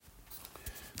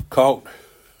caught,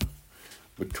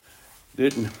 but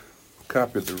didn't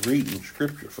copy the reading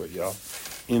scripture for y'all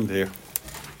in there.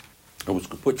 I was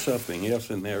going to put something else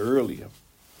in there earlier,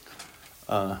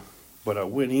 but I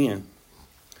went in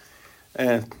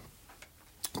and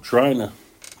trying to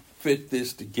fit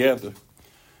this together,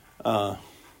 not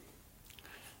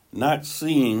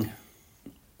seeing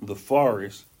the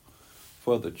forest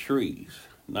for the trees,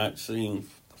 not seeing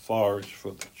the forest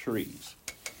for the trees.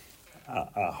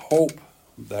 I hope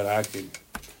that I can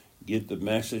get the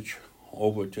message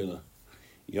over to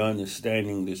your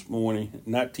understanding this morning,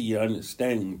 not to your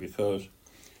understanding, because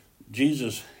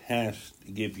Jesus has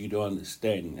to give you the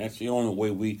understanding. That's the only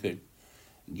way we could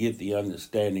get the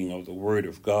understanding of the Word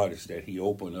of God, is that He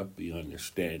opened up the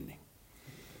understanding.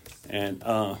 And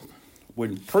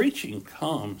when preaching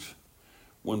comes,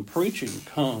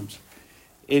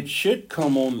 it should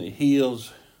come on the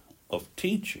heels of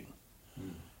teaching.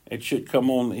 It should come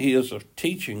on the heels of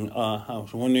teaching. I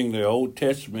was wondering, the Old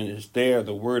Testament is there,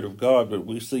 the Word of God, but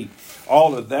we see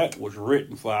all of that was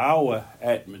written for our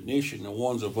admonition, the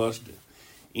ones of us that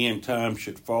end time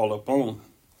should fall upon.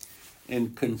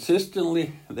 And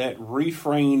consistently, that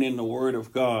refrain in the Word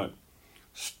of God,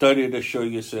 study to show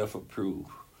yourself approved.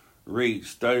 Read,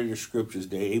 study the scriptures,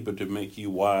 they're able to make you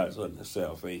wise unto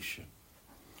salvation.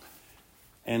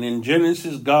 And in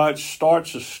Genesis, God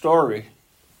starts a story,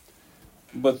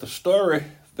 but the story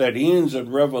that ends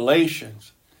in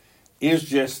Revelations is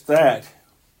just that.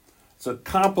 It's a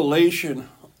compilation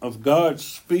of God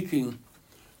speaking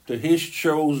to His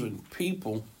chosen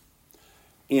people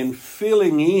in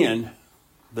filling in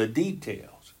the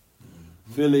details.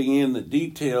 Filling in the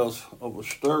details of a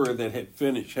story that had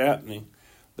finished happening,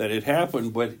 that had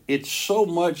happened, but it's so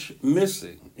much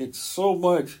missing. It's so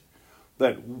much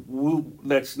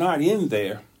that's not in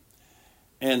there.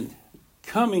 And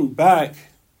coming back,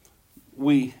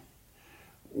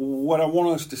 what I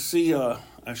want us to see, I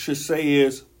should say,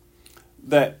 is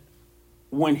that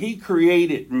when He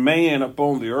created man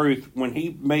upon the earth, when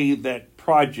He made that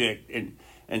project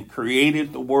and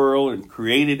created the world and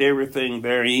created everything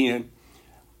therein,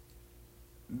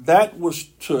 that was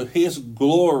to His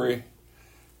glory,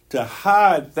 to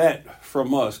hide that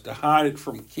from us, to hide it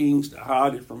from kings, to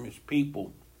hide it from His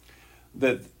people,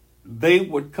 that they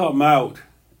would come out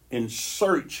and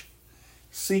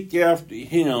seek after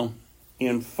Him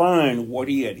and find what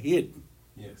He had hidden.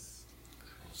 Yes.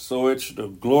 So it's the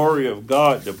glory of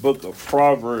God. The book of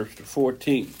Proverbs, the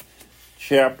 14th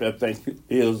chapter, I think,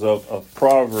 is of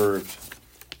Proverbs,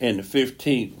 in the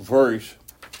 15th verse,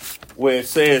 where it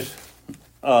says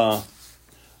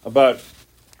about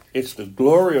it's the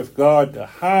glory of God to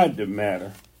hide the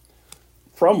matter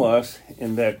from us,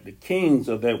 and that the kings,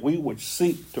 or that we would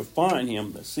seek to find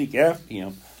Him, to seek after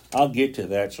Him. I'll get to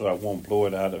that so I won't blow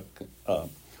it out of,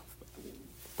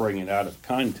 bring it out of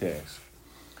context.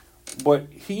 But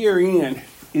herein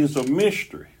is a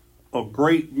mystery, a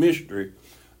great mystery,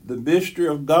 the mystery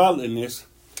of godliness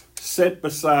set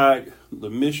beside the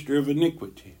mystery of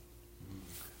iniquity.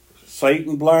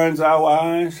 Satan blinds our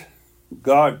eyes,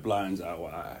 God blinds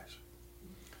our eyes.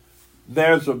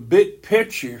 There's a big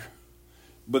picture,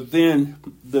 but then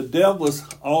the devil's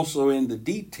also in the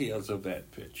details of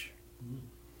that picture.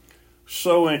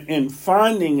 So in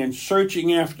finding and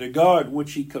searching after God,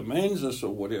 which He commands us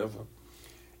or whatever,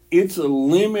 it's a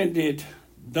limited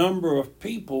number of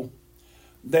people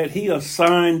that He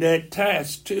assigned that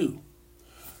task to.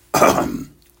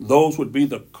 Those would be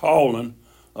the calling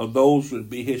of those would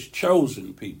be His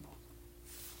chosen people.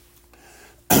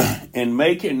 In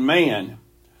making man,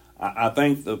 I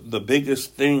think the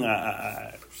biggest thing,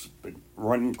 I've been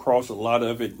running across a lot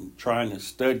of it and trying to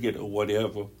study it or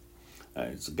whatever.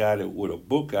 It's a guy that with a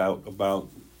book out about,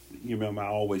 you remember I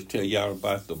always tell y'all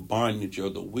about the bondage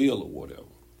of the will or whatever.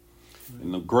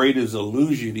 And the greatest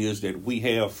illusion is that we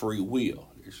have free will.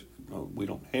 We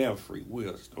don't have free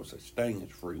will. There's no such thing as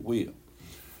free will.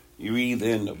 You're either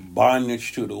in the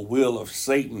bondage to the will of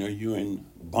Satan, or you're in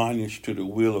bondage to the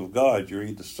will of God. You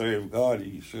either serve God or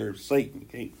you serve Satan. You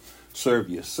can't serve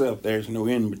yourself. There's no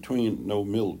in between, no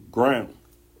middle ground.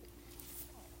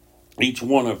 Each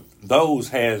one of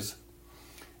those,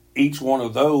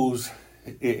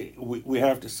 we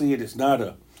have to see it as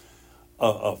not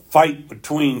a fight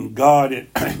between God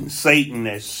and Satan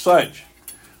as such,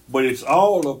 but it's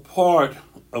all a part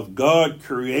of God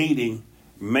creating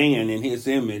man in His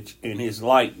image and His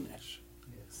likeness.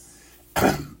 Yes.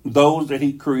 Those that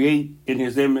He create in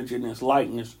His image and His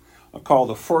likeness are called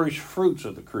the first fruits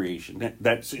of the creation.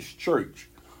 That's His church.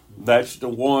 That's the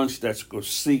ones that's going to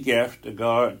seek after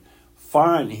God,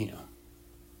 find Him,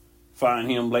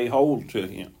 lay hold to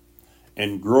Him,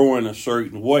 and grow in a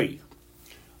certain way.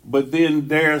 But then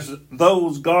there's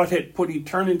those God had put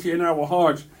eternity in our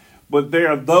hearts. But there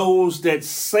are those that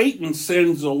Satan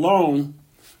sends along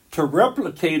to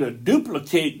replicate or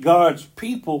duplicate God's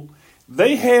people.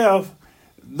 They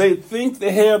think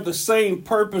they have the same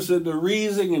purpose and the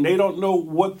reason, and they don't know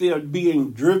what they're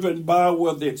being driven by,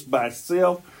 whether it's by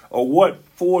self or what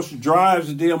force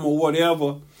drives them or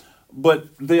whatever. But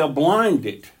they're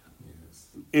blinded. Yes.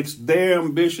 It's their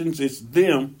ambitions. It's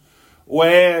them.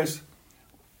 Whereas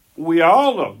we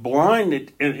all are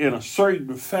blinded in a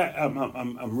certain fact.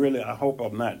 I hope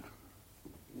I'm not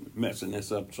messing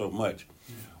this up so much.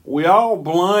 We all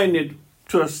blinded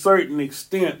to a certain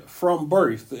extent from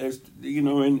birth, as you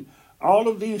know, and all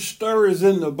of these stories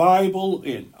in the Bible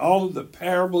and all of the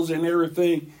parables and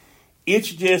everything, it's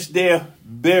just there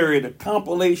buried, a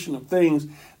compilation of things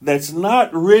that's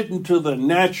not written to the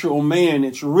natural man.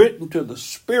 It's written to the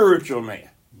spiritual man.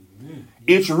 Amen.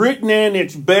 It's written and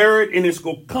it's buried, and it's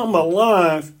going to come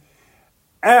alive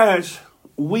as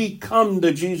we come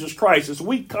to Jesus Christ, as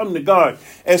we come to God,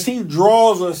 as he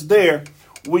draws us there.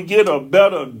 We get a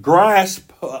better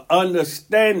grasp,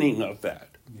 understanding of that.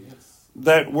 Yes.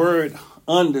 That word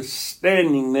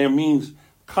understanding there means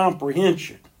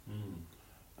comprehension,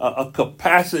 a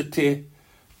capacity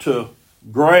to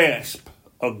grasp,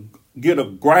 get a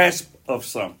grasp of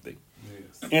something.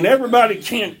 Yes. And everybody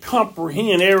can't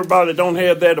comprehend. Everybody don't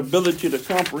have that ability to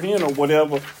comprehend or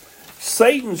whatever.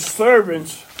 Satan's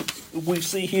servants, we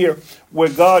see here where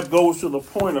God goes to the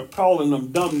point of calling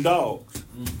them dumb dogs.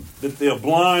 That they're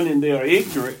blind and they're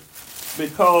ignorant,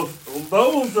 because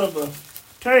those are the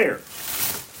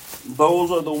tares. Those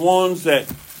are the ones that,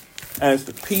 as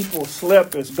the people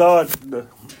slept, as God, the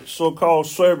so-called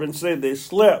servant said they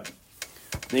slept,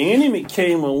 the enemy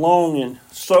came along and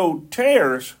sowed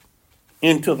tares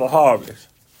into the harvest.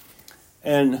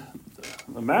 And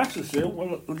the master said,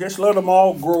 well, just let them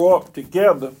all grow up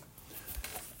together,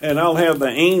 and I'll have the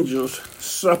angels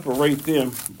separate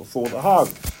them before the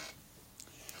harvest.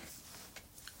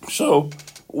 So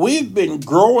we've been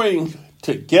growing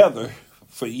together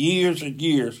for years and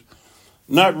years,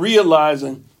 not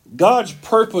realizing God's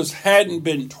purpose hadn't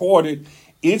been thwarted.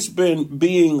 It's been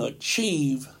being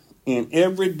achieved in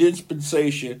every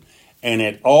dispensation and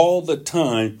at all the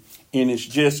time. And it's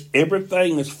just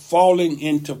everything is falling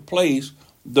into place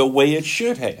the way it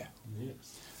should have.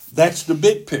 Yes. That's the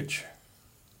big picture.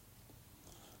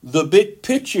 The big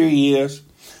picture is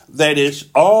that it's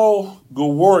all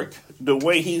going to work the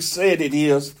way he said it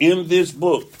is in this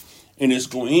book, and it's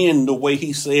going to end the way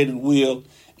he said it will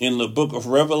in the book of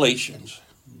Revelations,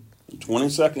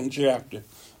 22nd chapter,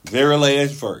 very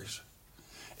last verse.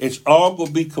 It's all going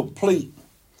to be complete,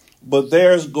 but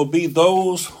there's going to be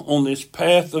those on this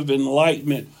path of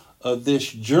enlightenment, of this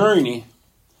journey,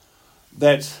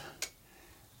 that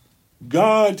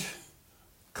God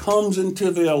comes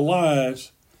into their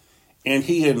lives and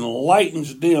he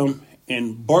enlightens them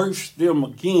and bursts them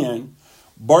again,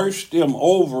 bursts them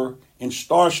over, and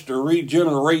starts to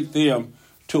regenerate them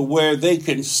to where they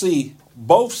can see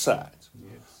both sides.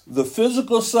 Yes. The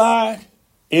physical side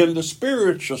and the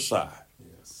spiritual side.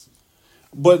 Yes.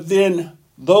 But then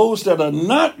those that are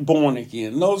not born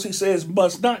again, those he says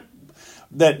must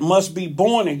be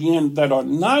born again, that are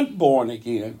not born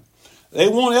again, they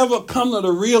won't ever come to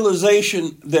the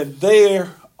realization that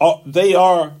they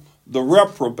are the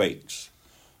reprobates.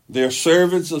 They're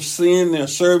servants of sin. They're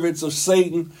servants of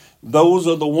Satan. Those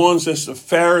are the ones that's the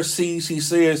Pharisees. He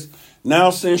says, now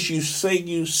since you say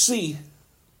you see,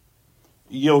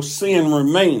 your sin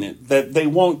remaineth, that they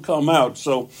won't come out.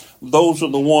 So those are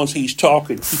the ones he's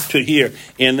talking to here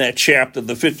in that chapter,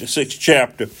 the 56th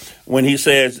chapter, when he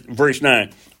says, verse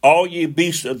 9, all ye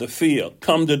beasts of the field,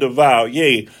 come to devour.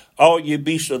 Yea, all ye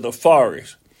beasts of the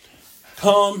forest,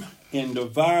 come and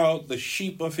devour the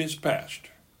sheep of his pasture.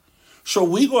 So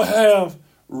we going to have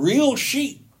real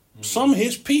sheep. Some of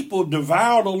his people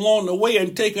devoured along the way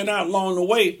and taken out along the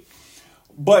way.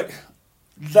 But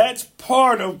that's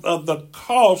part of the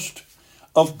cost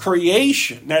of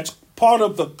creation. That's part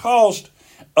of the cost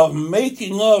of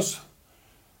making us,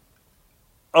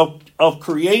 of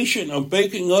creation, of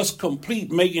making us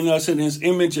complete, making us in his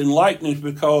image and likeness,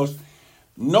 because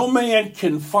no man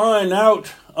can find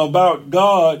out about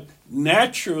God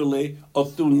naturally or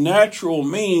through natural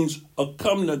means, or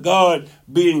come to God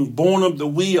being born of the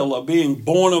will or being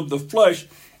born of the flesh.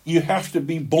 You have to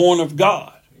be born of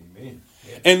God. Amen.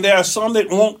 Yeah. And there are some that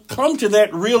won't come to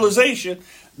that realization,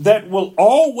 that will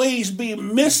always be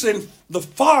missing the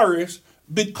forest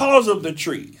because of the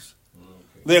trees.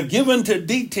 Okay. They're given to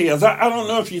details. I don't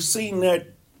know if you've seen that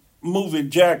movie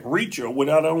Jack Reacher,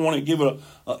 without, I don't want to give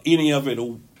any of it,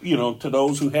 to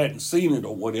those who hadn't seen it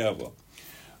or whatever.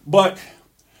 But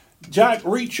Jack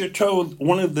Reacher told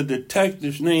one of the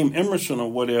detectives named Emerson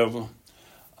or whatever,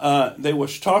 they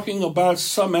was talking about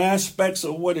some aspects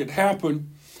of what had happened,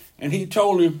 and he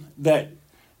told him that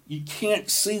you can't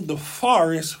see the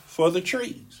forest for the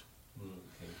trees.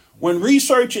 When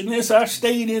researching this, I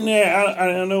stayed in there,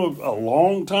 I know, a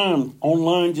long time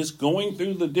online, just going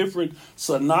through the different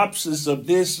synopses of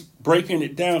this, breaking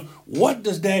it down. What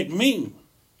does that mean?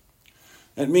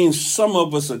 That means some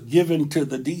of us are given to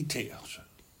the details.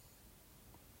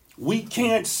 We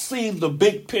can't see the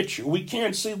big picture. We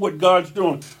can't see what God's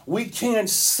doing. We can't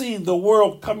see the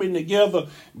world coming together,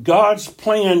 God's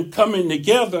plan coming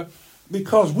together,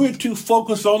 because we're too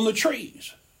focused on the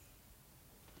trees.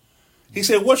 He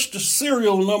said, what's the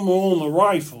serial number on the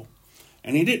rifle?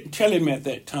 And he didn't tell him at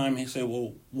that time. He said,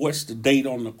 well, what's the date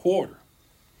on the quarter?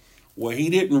 Well, he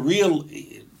didn't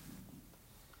really.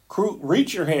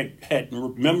 Reacher had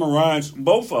memorized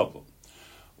both of them.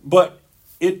 But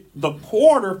the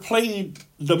quarter played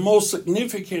the most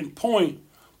significant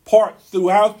part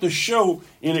throughout the show,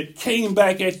 and it came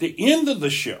back at the end of the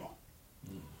show.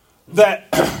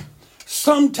 That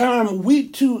sometimes we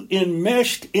too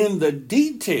enmeshed in the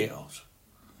details,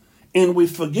 and we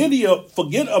forget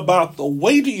about the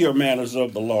weightier matters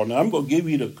of the law. Now, I'm going to give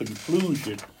you the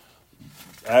conclusion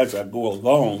as I go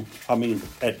along,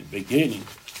 at the beginning,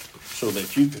 so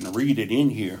that you can read it in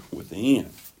here with the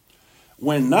end.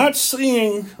 When not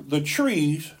seeing the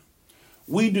trees,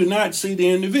 we do not see the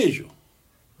individual.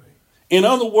 In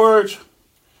other words,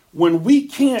 when we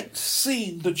can't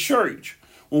see the church,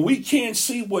 when we can't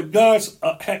see what God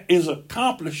is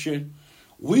accomplishing,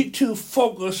 we too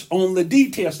focus on the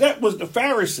details. That was the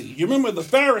Pharisees. You remember the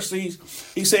Pharisees?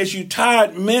 He says, you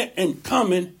tired men and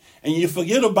coming, and you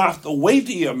forget about the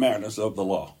weightier matters of the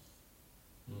law.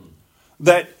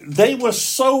 That they were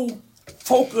so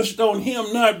focused on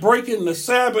him not breaking the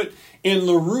Sabbath and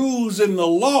the rules in the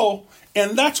law.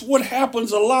 And that's what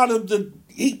happens a lot of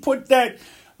he put that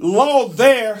law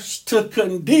there to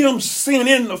condemn sin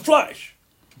in the flesh.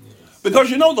 Yes. Because,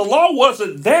 the law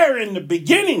wasn't there in the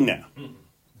beginning now.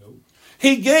 Nope.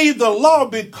 He gave the law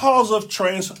because of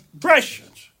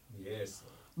transgressions. Yes.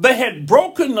 They had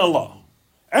broken the law.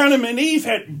 Adam and Eve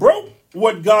had broke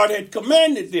what God had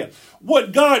commanded them.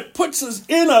 What God puts us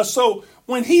in us. So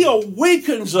when he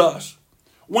awakens us,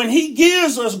 when he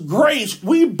gives us grace,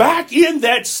 we back in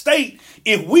that state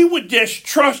if we would just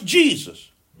trust Jesus.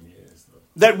 Yes,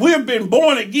 that we've been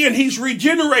born again. He's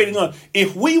regenerating us.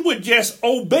 If we would just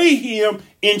obey him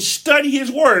and study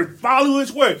his word, follow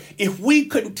his word. If we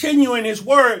continue in his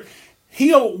word,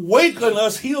 he'll awaken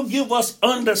us. He'll give us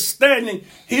understanding.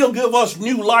 He'll give us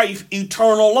new life,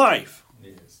 eternal life.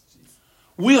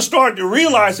 We'll start to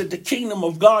realize that the kingdom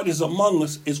of God is among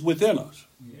us, is within us.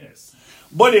 Yes.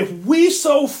 But if we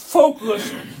so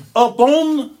focus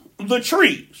upon the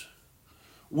trees,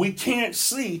 we can't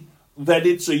see that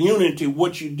it's a unity.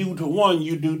 What you do to one,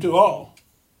 you do to all.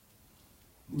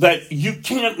 That you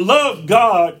can't love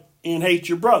God and hate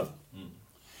your brother.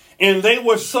 And they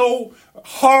were so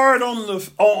hard on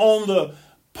the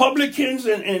publicans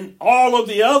and all of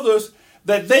the others,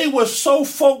 that they were so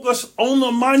focused on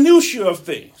the minutiae of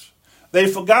things. They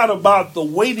forgot about the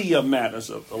weightier matters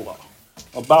of the law,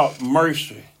 about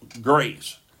mercy,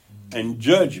 grace, and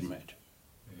judgment.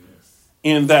 Yes.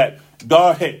 In that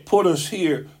God had put us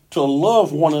here to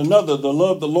love one another, to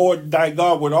love the Lord thy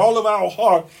God with all of our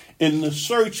heart, and to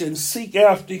search and seek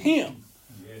after him.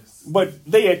 Yes. But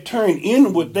they had turned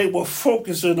inward. They were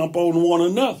focusing upon one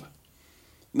another.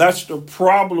 That's the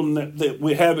problem that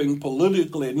we're having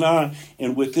politically now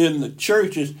and within the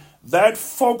churches. That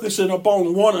focusing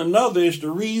upon one another is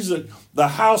the reason the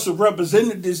House of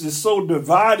Representatives is so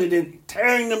divided and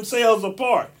tearing themselves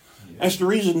apart. Yeah. That's the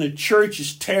reason the church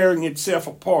is tearing itself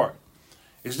apart,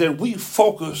 is that we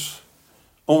focus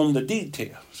on the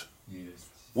details. Yes.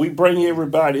 We bring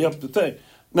everybody up to think.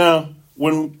 Now,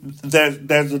 when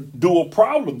there's a dual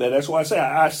problem there, that's why I say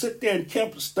I sit there and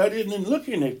kept studying and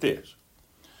looking at this.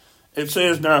 It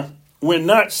says now, we're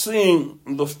not seeing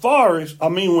the forest,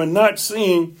 we're not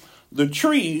seeing the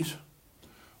trees,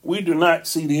 we do not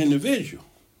see the individual.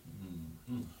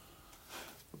 Mm-hmm.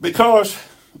 Because,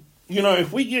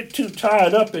 if we get too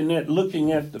tied up in that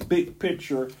looking at the big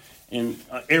picture, and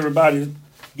everybody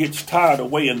gets tired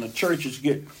away and the churches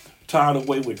get tired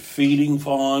away with feeding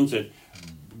funds and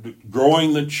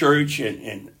growing the church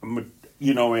and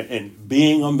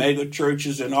being a mega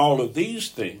churches and all of these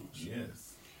things.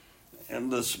 And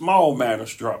the small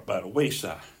matters drop by the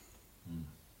wayside.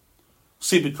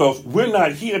 See, because we're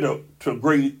not here to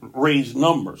raise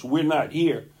numbers. We're not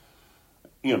here,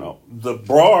 the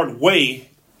broad way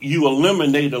you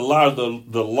eliminate a lot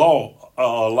of the law,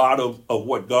 a lot of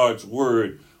what God's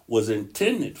word was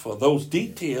intended for. Those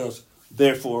details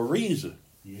there for a reason.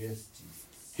 Yes,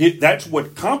 Jesus. That's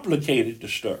what complicated the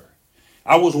story.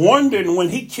 I was wondering when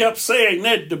he kept saying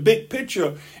that, the big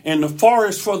picture and the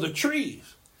forest for the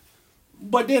trees.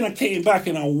 But then I came back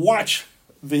and I watched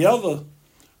the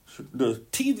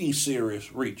TV series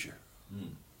Reacher.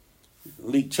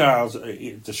 Lee Childs,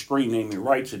 the screen name he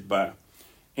writes it by.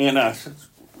 And I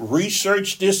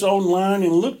researched this online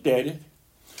and looked at it,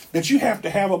 that you have to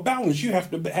have a balance. You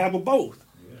have to have a both.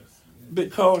 Yes.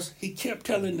 Because he kept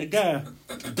telling the guy,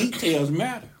 details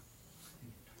matter.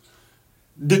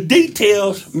 The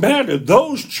details matter.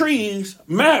 Those trees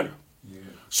matter. Yeah.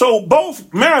 So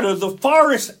both matter, the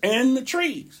forest and the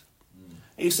trees.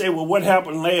 He said, well, what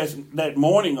happened that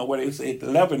morning, or what they said,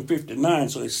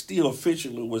 11:59, so it still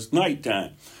officially was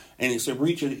nighttime. And he said,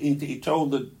 Richard, he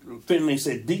told Finley,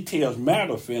 said, details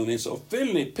matter, Finley. So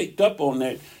Finley picked up on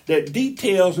that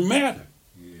details matter.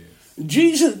 Yes.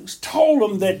 Jesus told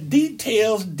him that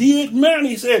details did matter.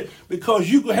 He said, because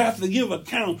you have to give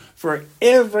account for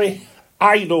every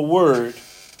idle word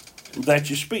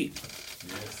that you speak.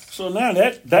 Yes. So now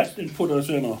that did put us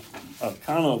in a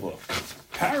kind of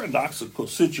a paradoxical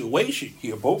situation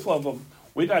here. Both of them,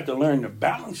 we got to learn to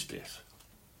balance this.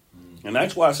 And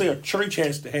that's why I say a church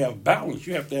has to have balance.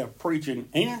 You have to have preaching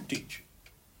and teaching.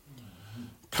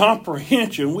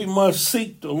 Comprehension. We must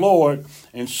seek the Lord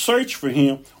and search for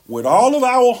him with all of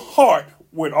our heart,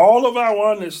 with all of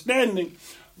our understanding,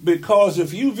 because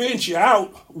if you venture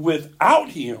out without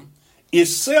him,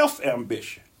 it's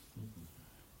self-ambition.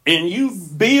 And you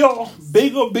build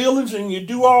bigger buildings and you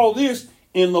do all this,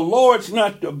 and the Lord's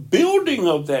not the building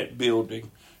of that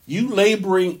building, you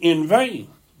laboring in vain.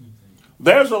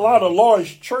 There's a lot of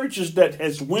large churches that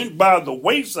has went by the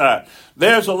wayside.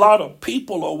 There's a lot of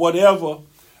people or whatever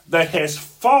that has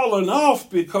fallen off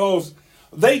because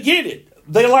they get it.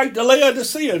 They like the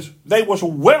Laodiceans. They was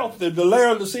wealthy. The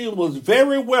Laodiceans was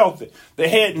very wealthy. They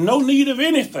had no need of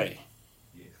anything.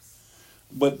 Yes.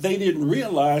 But they didn't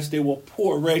realize they were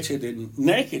poor, wretched, and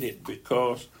naked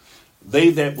because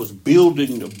they that was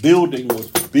building the building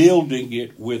was building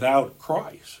it without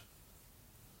Christ.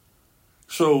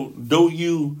 So though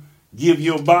you give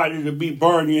your body to be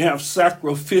burned, you have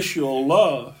sacrificial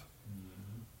love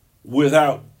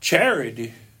without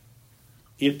charity,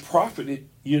 it profited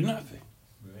you nothing.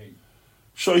 Right.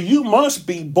 So you must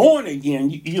be born again.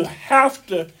 You have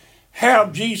to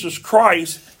have Jesus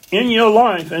Christ in your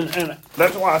life. And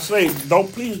that's why I say,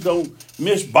 please don't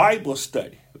miss Bible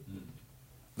study.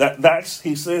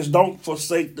 He says, don't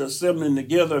forsake the assembling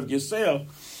together of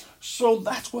yourself. So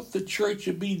that's what the church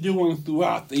should be doing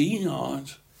throughout the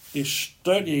eons, is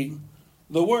studying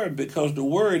the word, because the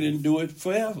word endure it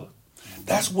forever.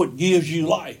 That's what gives you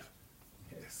life.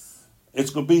 Yes.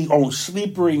 It's going to be on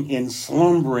sleeping and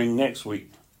slumbering next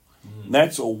week.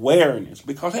 That's awareness,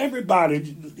 because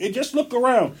everybody, just look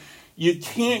around. You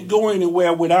can't go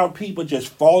anywhere without people just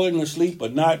falling asleep or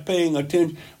not paying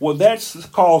attention. Well, that's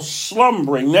called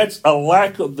slumbering. That's a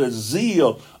lack of the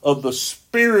zeal of the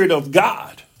Spirit of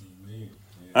God.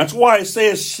 That's why it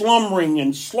says slumbering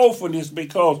and slothfulness,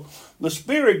 because the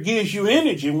Spirit gives you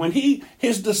energy. When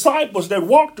his disciples that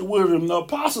walked with him, the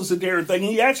apostles and everything,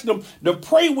 he asked them to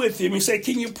pray with him. He said,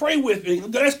 can you pray with me?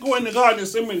 Let's go in the Garden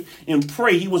of Gethsemane and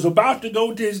pray. He was about to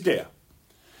go to his death.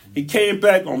 He came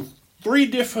back on 3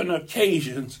 different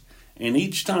occasions, and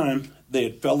each time they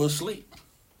had fell asleep.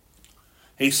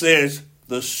 He says,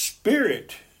 the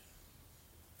spirit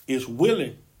is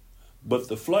willing, but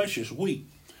the flesh is weak.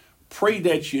 Pray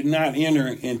that you're not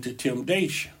entering into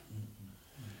temptation.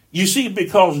 You see,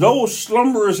 because those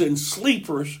slumberers and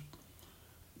sleepers,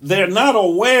 they're not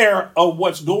aware of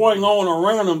what's going on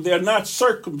around them. They're not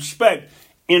circumspect.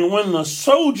 And when the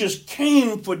soldiers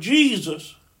came for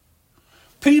Jesus,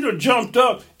 Peter jumped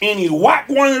up and he whacked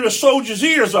one of the soldiers'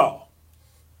 ears off.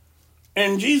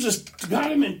 And Jesus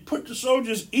got him and put the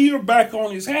soldier's ear back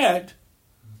on his hat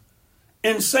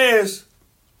and says,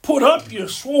 put up your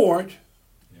sword.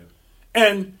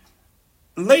 And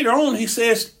later on, he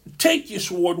says, take your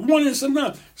sword. One is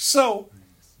enough. So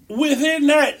within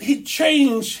that, he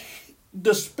changed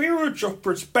the spiritual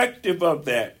perspective of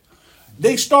that.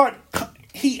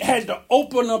 He had to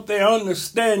open up their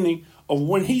understanding of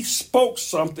when he spoke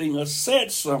something or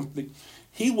said something,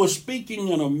 he was speaking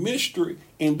in a mystery,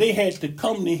 and they had to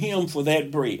come to him for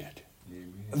that bread,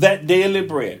 that daily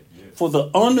bread, for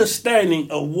the understanding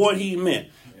of what he meant.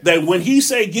 That when he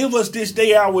said, give us this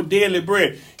day our daily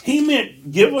bread, he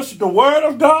meant give us the word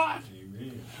of God.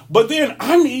 Amen. But then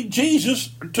I need Jesus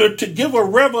to give a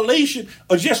revelation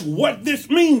of just what this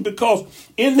means, because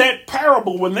in that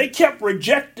parable, when they kept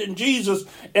rejecting Jesus,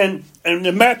 and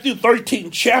in Matthew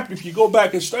 13 chapter, if you go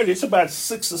back and study, it's about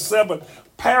 6 or 7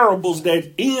 parables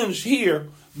that ends here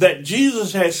that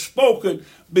Jesus has spoken,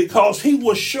 because he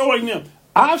was showing them,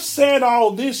 I've said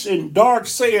all this in dark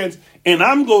sayings, and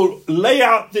I'm going to lay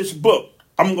out this book.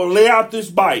 I'm going to lay out this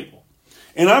Bible.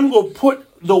 And I'm going to put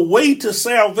the way to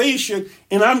salvation,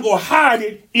 and I'm going to hide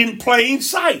it in plain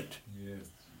sight. Yes.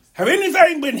 Have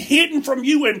anything been hidden from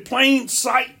you in plain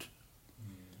sight?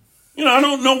 You know, I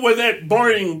don't know where that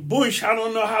burning bush, I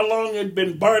don't know how long it had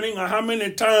been burning or how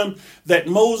many times that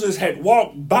Moses had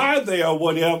walked by there or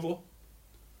whatever.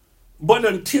 But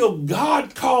until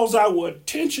God calls our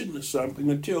attention to something,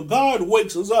 until God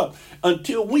wakes us up,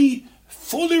 until we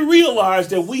fully realize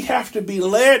that we have to be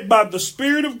led by the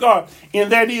Spirit of God,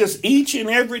 and that is each and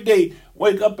every day,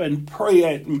 wake up and pray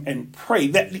and pray.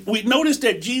 That we notice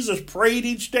that Jesus prayed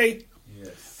each day.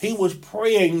 Yes. He was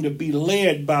praying to be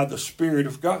led by the Spirit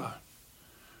of God,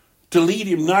 to lead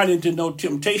him not into no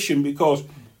temptation, because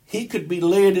he could be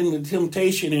led into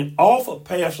temptation and off a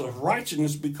path of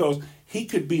righteousness, because he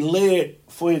could be led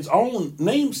for his own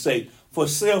namesake, for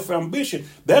self-ambition.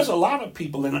 There's a lot of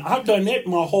people, and I've done that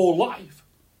my whole life.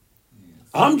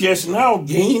 I'm just now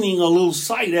gaining a little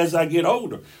sight as I get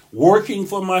older, working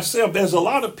for myself. There's a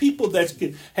lot of people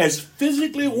that has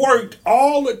physically worked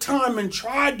all the time and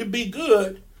tried to be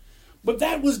good, but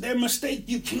that was their mistake.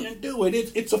 You can't do it.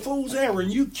 It's a fool's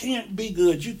errand. You can't be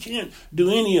good. You can't do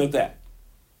any of that.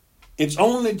 It's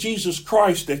only Jesus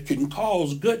Christ that can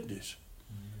cause goodness.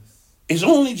 It's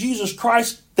only Jesus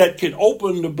Christ that can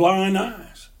open the blind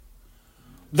eyes,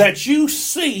 that you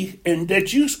see and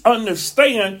that you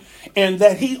understand, and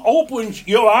that he opens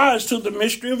your eyes to the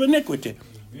mystery of iniquity.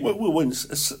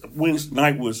 Wednesday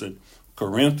night was in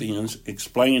Corinthians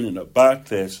explaining about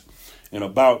this and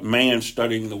about man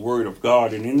studying the Word of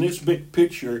God. And in this big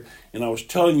picture, and I was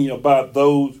telling you about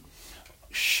those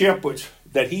shepherds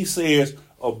that he says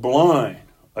are blind,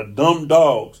 are dumb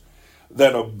dogs,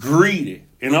 that are greedy.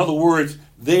 In other words,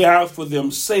 they out for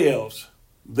themselves.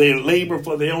 They labor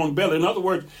for their own belly. In other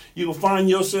words, you will find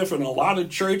yourself in a lot of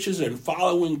churches and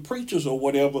following preachers or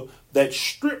whatever that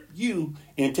strip you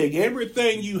and take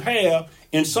everything you have,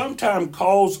 and sometimes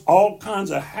cause all kinds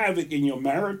of havoc in your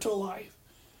marital life,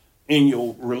 in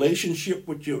your relationship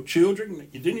with your children.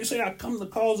 Didn't you say I come to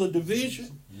cause a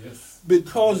division? Yes.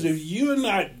 Because if you're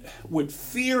not with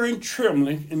fear and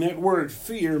trembling, and that word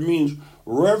fear means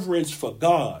reverence for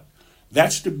God.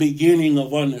 That's the beginning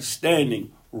of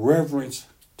understanding, reverence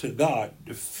to God.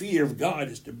 The fear of God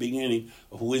is the beginning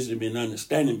of wisdom and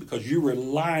understanding, because you're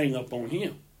relying upon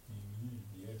him.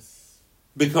 Yes.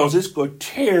 Because it's going to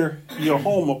tear your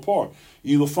home apart.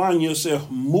 You will find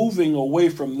yourself moving away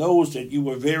from those that you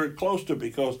were very close to,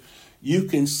 because you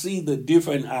can see the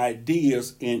different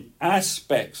ideas and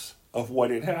aspects of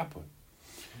what had happened.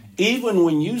 Even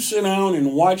when you sit down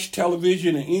and watch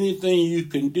television or anything you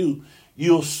can do,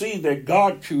 you'll see that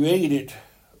God created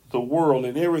the world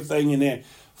and everything in there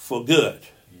for good.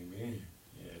 Amen.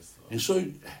 Yes. Lord. And so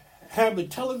have the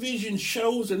television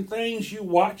shows and things you're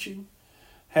watching,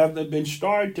 have they been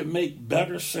started to make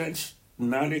better sense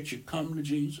now that you come to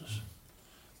Jesus?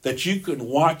 That you can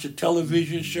watch a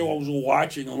television show. I was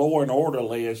watching Law and Order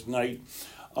last night,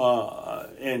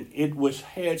 and it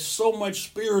had so much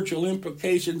spiritual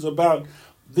implications about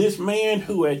this man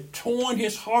who had torn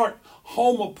his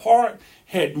home apart.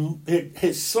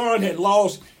 His son had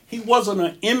lost. He wasn't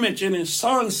an image in his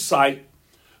son's sight,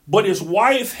 but his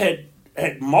wife had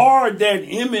marred that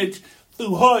image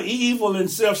through her evil and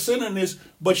self-centeredness.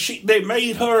 But they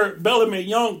made her, Bellamy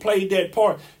Young played that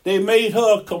part. They made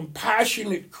her a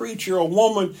compassionate creature, a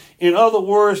woman, in other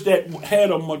words, that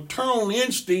had a maternal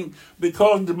instinct,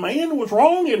 because the man was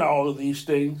wrong in all of these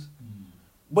things.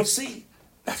 But see,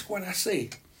 that's what I say.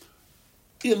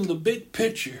 In the big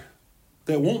picture,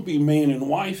 there won't be man and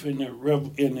wife in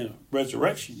the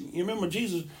resurrection. You remember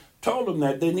Jesus told them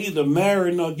that they neither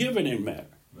marry nor given in marriage.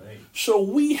 Right. So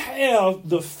we have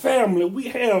the family, we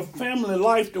have family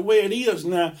life the way it is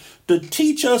now, to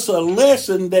teach us a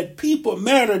lesson that people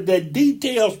matter, that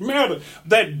details matter,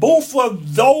 that both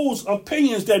of those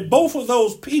opinions, that both of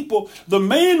those people, the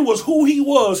man was who he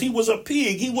was. He was a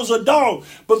pig, he was a dog.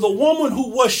 But the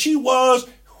woman she was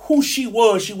who she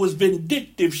was. She was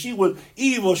vindictive, she was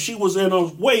evil, she was in a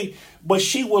way, but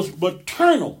she was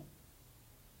maternal.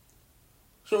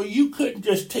 So you couldn't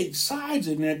just take sides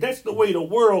in that. That's the way the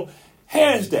world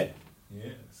has that.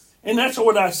 Yes. And that's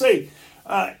what I say.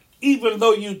 even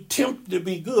though you tempt to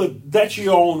be good, that's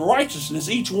your own righteousness.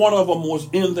 Each one of them was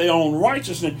in their own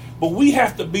righteousness. But we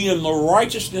have to be in the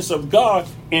righteousness of God,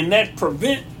 and that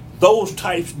prevent those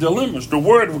types of dilemmas. The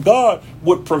word of God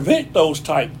would prevent those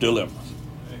type dilemmas.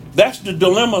 That's the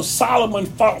dilemma Solomon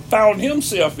found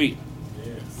himself in.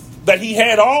 Yes. That he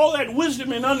had all that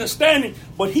wisdom and understanding,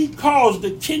 but he caused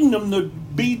the kingdom to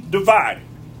be divided.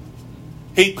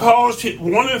 He caused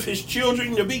one of his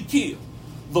children to be killed.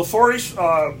 The first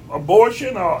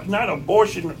abortion, or not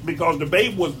abortion because the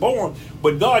baby was born,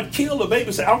 but God killed the baby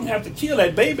and said, I don't have to kill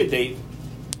that baby, David.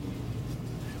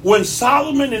 When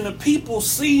Solomon and the people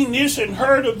seen this and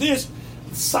heard of this,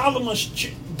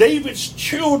 David's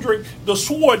children, the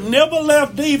sword never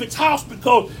left David's house,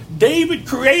 because David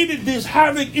created this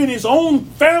havoc in his own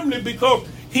family, because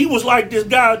he was like this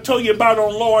guy I told you about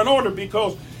on Law and Order,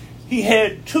 because he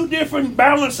had two different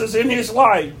balances in his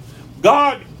life.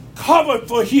 God covered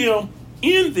for him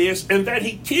in this, and that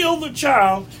he killed the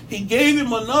child. He gave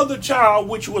him another child,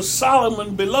 which was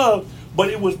Solomon beloved, but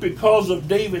it was because of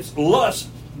David's lust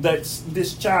that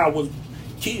this child was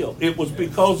killed. It was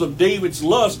because of David's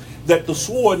lust that the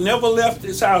sword never left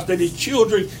his house, that his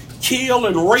children kill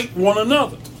and rape one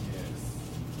another.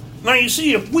 Now you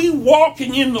see, if we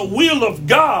walking in the will of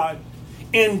God,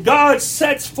 and God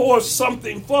sets forth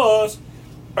something for us,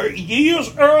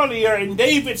 years earlier in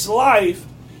David's life,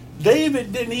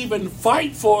 David didn't even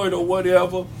fight for it or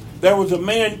whatever. There was a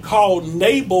man called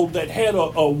Nabal that had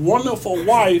a wonderful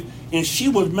wife, and she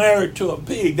was married to a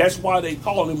pig. That's why they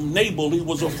called him Nabal. He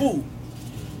was a fool.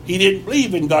 He didn't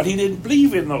believe in God. He didn't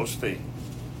believe in those things.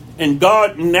 And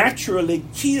God naturally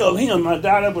killed him. I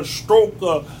died of a stroke,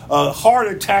 a heart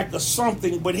attack or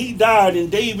something, but he died,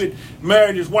 and David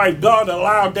married his wife. God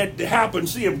allowed that to happen.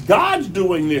 See, if God's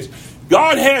doing this,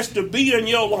 God has to be in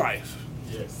your life.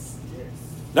 Yes.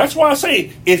 That's why I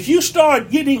say, if you start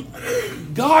getting,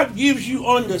 God gives you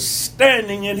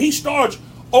understanding, and he starts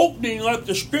opening up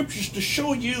the scriptures to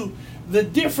show you the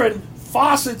different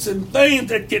facets and things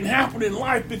that can happen in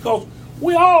life, because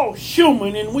we're all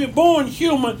human, and we're born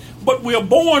human, but we're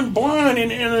born blind,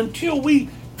 and until we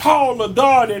call to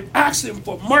God and ask him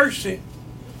for mercy,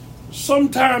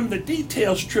 sometimes the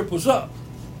details trip us up,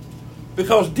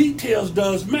 because details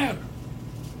does matter.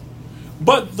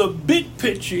 But the big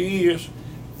picture is,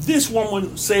 this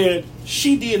woman said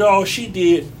she did all she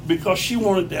did because she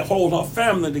wanted to hold her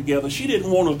family together. She didn't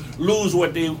want to lose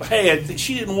what they had.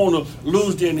 She didn't want to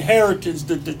lose the inheritance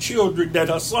that the children that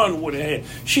her son would have had.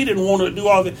 She didn't want to do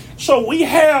all that. So we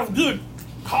have good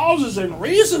causes and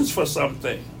reasons for some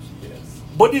things. Yes.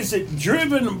 But is it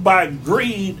driven by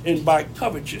greed and by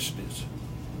covetousness?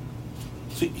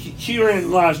 See, herein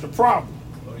lies the problem.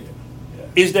 Oh, yeah.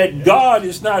 Is that God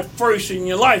is not first in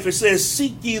your life. It says,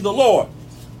 seek ye the Lord.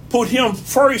 Put him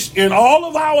first in all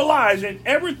of our lives, and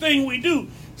everything we do.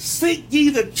 Seek ye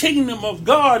the kingdom of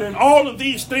God, and all of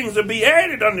these things will be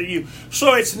added unto you.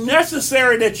 So it's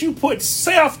necessary that you put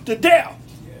self to death.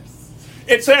 Yes.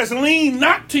 It says, lean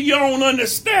not to your own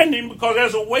understanding, because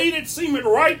there's a way that seemeth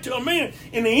right to a man,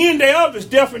 and the end thereof is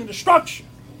death and destruction.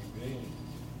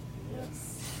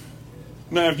 Yes.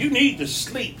 Now, if you need to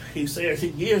sleep, he says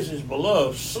he gives his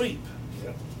beloved sleep.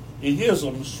 Yep. He gives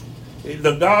them sleep.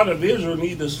 The God of Israel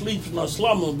neither sleeps nor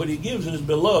slumbers, but he gives his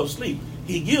beloved sleep.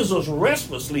 He gives us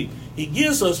restful sleep. He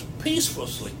gives us peaceful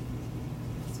sleep.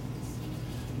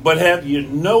 But have you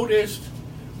noticed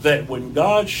that when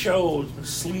God shows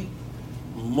sleep,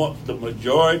 the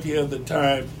majority of the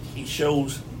time, he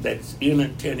shows that's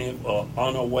inattentive or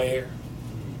unaware?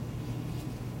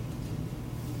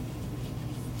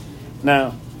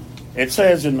 Now, it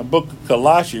says in the book of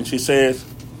Colossians,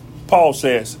 Paul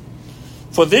says,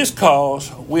 for this cause,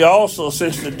 we also,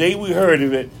 since the day we heard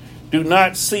of it, do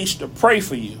not cease to pray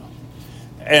for you,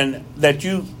 and that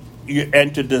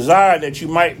and to desire that you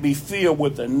might be filled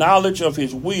with the knowledge of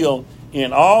his will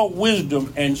in all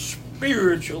wisdom and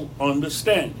spiritual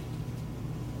understanding.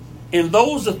 And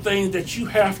those are things that you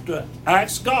have to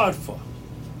ask God for.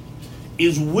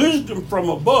 Is wisdom from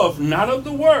above, not of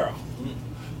the world.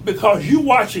 Because you're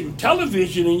watching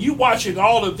television and you're watching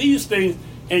all of these things,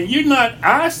 and you're not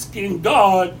asking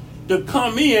God to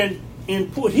come in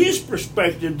and put his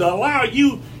perspective, to allow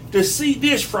you to see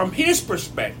this from his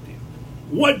perspective.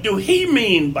 What do he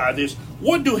mean by this?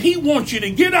 What do he want you to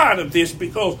get out of this?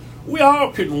 Because we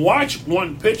all can watch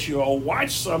one picture or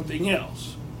watch something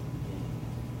else.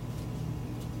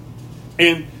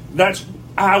 And that's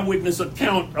eyewitness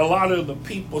account. A lot of the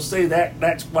people say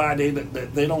that's why they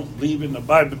don't believe in the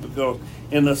Bible, because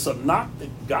in the synoptic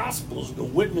gospels, the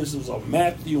witnesses of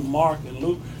Matthew, Mark, and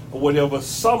Luke, or whatever,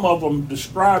 some of them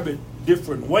describe it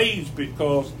different ways,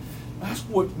 because That's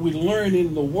what we learn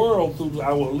in the world through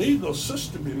our legal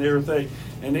system and everything.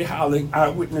 And how the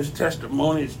eyewitness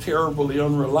testimony is terribly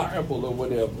unreliable or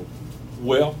whatever.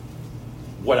 Well,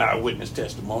 what eyewitness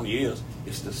testimony is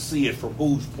to see it from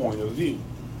whose point of view.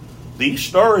 These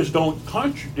stories don't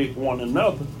contradict one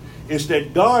another. It's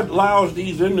that God allows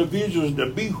these individuals to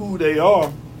be who they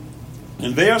are,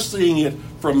 and they're seeing it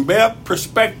from their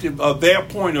perspective of their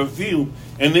point of view,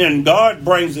 and then God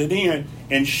brings it in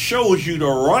and shows you the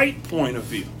right point of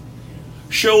view.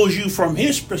 Shows you from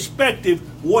his perspective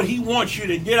what he wants you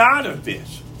to get out of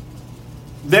this.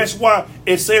 That's why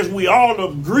it says we all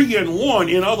agree in one.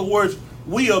 In other words,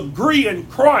 we agree in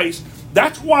Christ.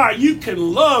 That's why you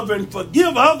can love and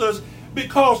forgive others,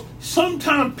 because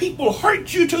sometimes people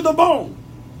hurt you to the bone.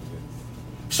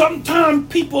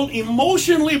 Sometimes people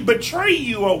emotionally betray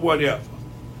you or whatever.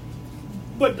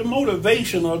 But the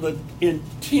motivation or the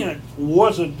intent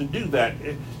wasn't to do that.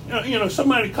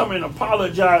 Somebody come and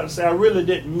apologize and say, I really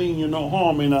didn't mean you no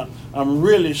harm, and I'm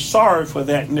really sorry for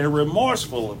that, and they're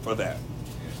remorseful for that.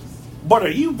 But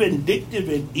are you vindictive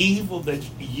and evil that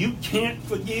you can't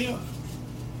forgive?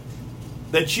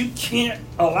 That you can't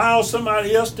allow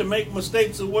somebody else to make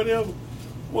mistakes or whatever?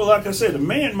 Well, like I said, the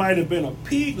man might have been a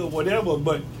pig or whatever,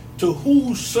 but to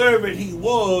whose servant he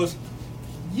was,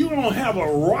 you don't have a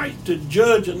right to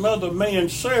judge another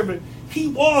man's servant. He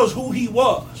was who he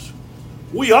was.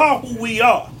 We are who we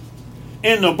are.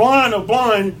 And the blind are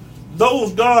blind,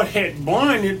 those God had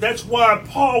blinded. That's why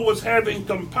Paul was having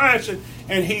compassion,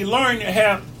 and he learned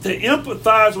to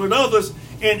empathize with others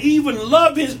and even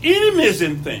love his enemies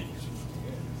in things.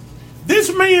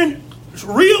 This man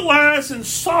realized and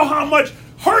saw how much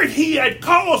hurt he had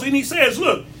caused, and he says,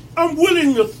 look, I'm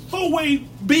willing to throw away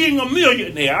being a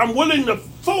millionaire. I'm willing to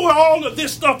throw all of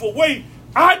this stuff away.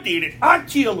 I did it. I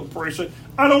killed a person.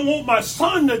 I don't want my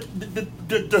son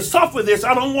to suffer this.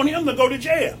 I don't want him to go to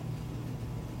jail.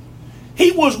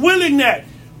 He was willing that.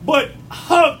 But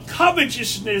her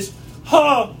covetousness,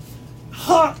 her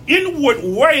inward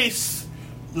ways,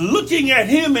 looking at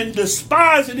him and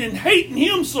despising and hating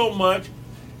him so much,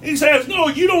 he says, no,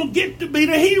 you don't get to be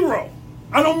the hero.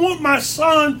 I don't want my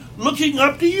son looking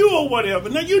up to you or whatever.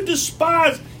 Now you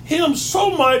despise him so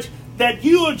much that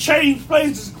you will change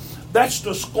places. That's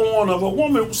the scorn of a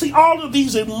woman. See, all of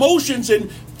these emotions and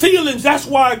feelings, that's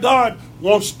why God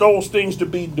wants those things to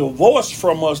be divorced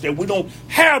from us, that we don't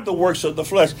have the works of the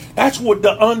flesh. That's what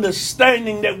the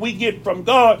understanding that we get from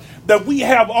God, that we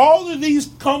have all of these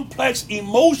complex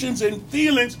emotions and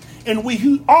feelings, and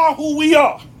we are who we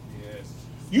are. Yes.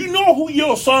 You know who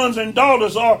your sons and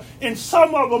daughters are, and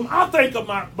some of them, I think of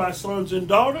my sons and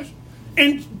daughters.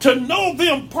 And to know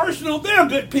them personally, they're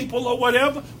good people or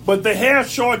whatever, but they have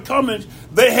shortcomings.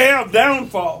 They have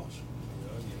downfalls.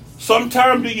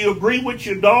 Sometimes do you agree with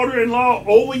your daughter-in-law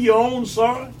over your own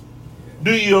son?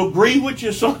 Do you agree with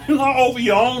your son-in-law over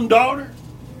your own daughter?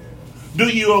 Do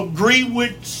you agree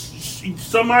with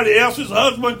somebody else's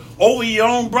husband over your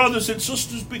own brothers and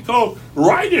sisters? Because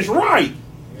right is right.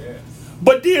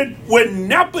 But then when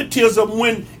nepotism,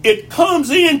 when it comes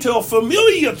into a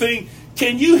familiar thing,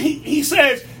 he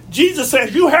says, Jesus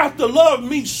says, you have to love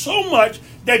me so much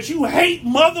that you hate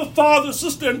mother, father,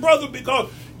 sister, and brother,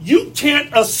 because you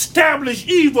can't establish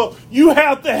evil. You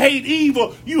have to hate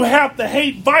evil. You have to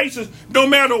hate vices, no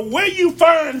matter where you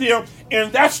find them.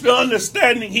 And that's the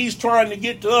understanding he's trying to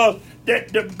get to us,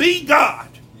 that to be God,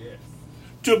 yes,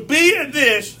 to be in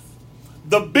this,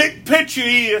 the big picture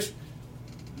is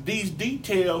these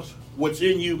details, what's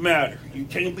in you matter. You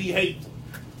can't be hateful.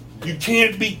 You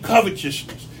can't be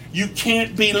covetousness. You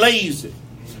can't be lazy.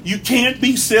 You can't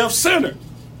be self-centered.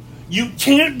 You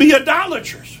can't be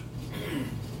idolatrous.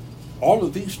 All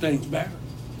of these things matter.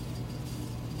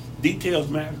 Details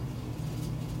matter.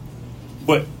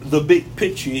 But the big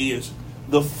picture is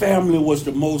the family was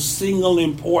the most single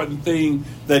important thing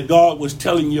that God was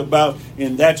telling you about,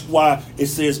 and that's why it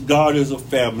says God is a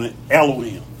family,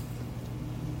 Elohim.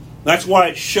 That's why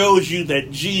it shows you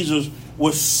that Jesus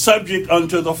was subject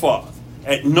unto the Father.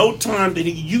 At no time did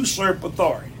he usurp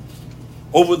authority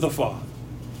over the Father.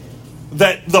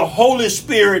 That the Holy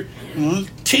Spirit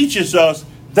teaches us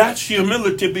that's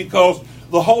humility, because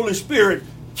the Holy Spirit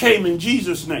came in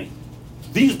Jesus' name.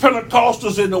 These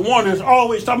Pentecostals and the oneness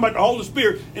always talking about the Holy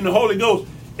Spirit and the Holy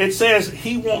Ghost. It says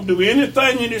he won't do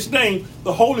anything in his name.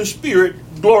 The Holy Spirit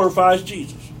glorifies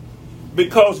Jesus,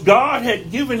 because God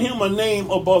had given him a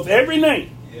name above every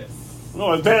name. Yes.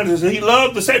 No advantage. He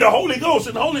loved to say the Holy Ghost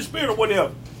and the Holy Spirit or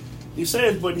whatever. He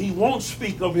says, but he won't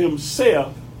speak of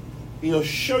himself. He'll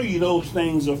show you those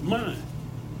things of mine.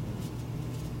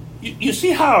 You see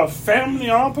how a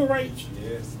family operates?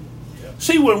 Yes.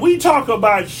 See, when we talk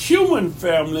about human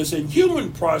families and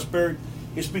human prosperity,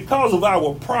 it's because of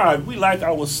our pride. We like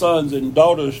our sons and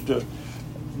daughters to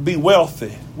be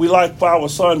wealthy. We like for our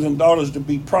sons and daughters to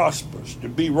be prosperous, to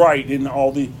be right in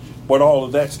but all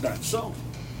of that's not so.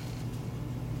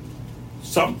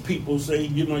 Some people say,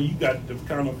 you got the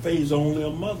kind of phase only a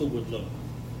mother would love.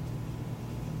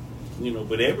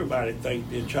 But everybody thinks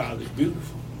their child is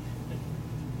beautiful.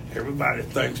 Everybody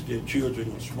thinks their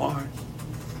children are smart.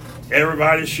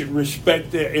 Everybody should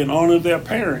respect and honor their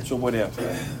parents or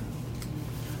whatever.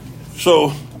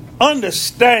 So,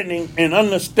 understanding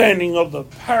of the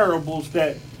parables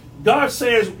that God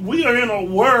says we are in a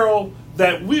world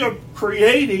that we are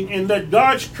creating and that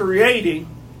God's creating,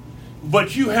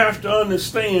 but you have to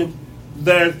understand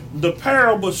that the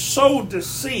parables sowed the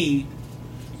seed,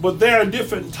 but there are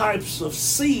different types of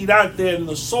seed out there and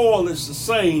the soil is the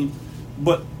same,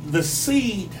 but the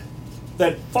seed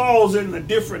that falls in the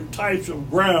different types of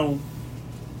ground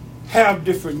have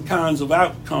different kinds of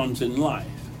outcomes in life.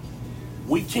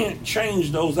 We can't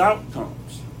change those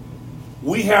outcomes.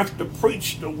 We have to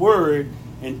preach the word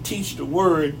and teach the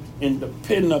word and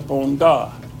depend upon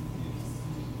God.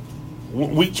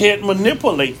 We can't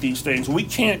manipulate these things. We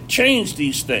can't change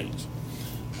these things.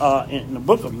 In the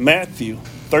book of Matthew,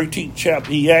 13th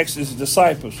chapter, he asked his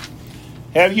disciples,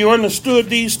 "Have you understood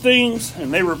these things?"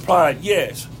 And they replied,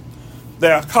 "Yes."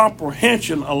 Their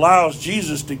comprehension allows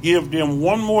Jesus to give them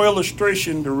one more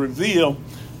illustration to reveal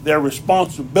their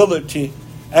responsibility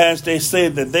as they say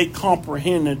that they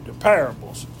comprehended the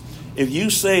parables. If you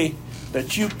say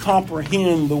that you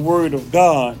comprehend the word of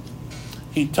God,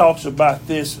 he talks about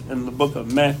this in the book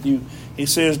of Matthew. He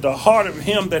says, "The heart of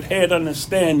him that had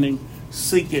understanding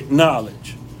seeketh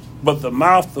knowledge, but the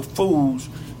mouth of fools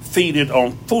feedeth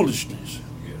on foolishness."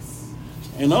 Yes.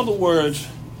 In other words,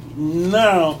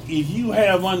 now, if you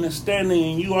have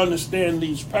understanding and you understand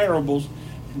these parables,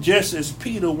 just as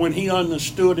Peter, when he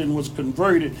understood and was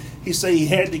converted, he said he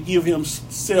had to give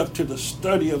himself to the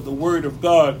study of the Word of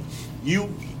God. You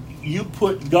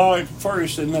put God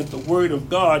first, and that the Word of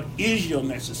God is your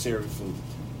necessary food.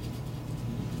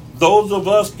 Those of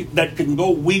us that can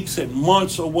go weeks and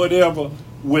months or whatever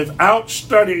without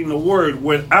studying the Word,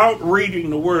 without reading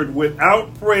the Word,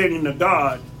 without praying to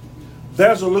God,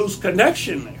 there's a loose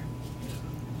connection there.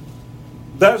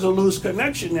 There's a loose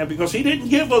connection there because he didn't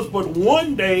give us but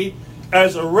one day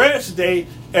as a rest day,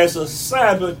 as a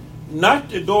Sabbath, not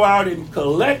to go out and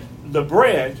collect the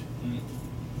bread.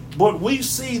 But we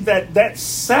see that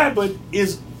Sabbath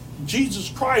is, Jesus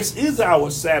Christ is our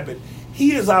Sabbath.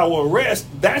 He is our rest.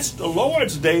 That's the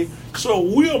Lord's day. So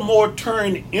we're more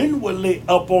turned inwardly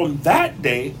upon that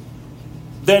day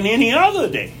than any other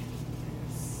day.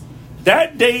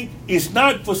 That day is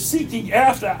not for seeking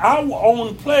after our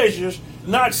own pleasures,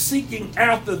 not seeking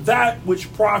after that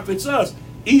which profits us,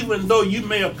 even though you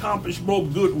may accomplish more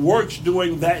good works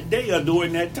during that day or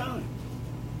during that time.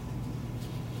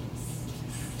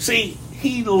 See,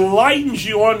 he lightens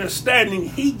your understanding.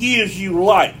 He gives you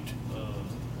light.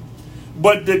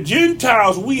 But the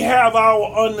Gentiles, we have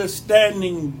our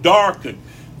understanding darkened.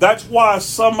 That's why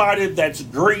somebody that's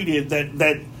greedy,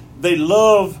 that they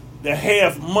love to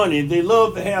have money, they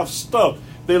love to have stuff,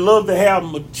 they love to have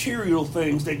material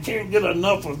things. They can't get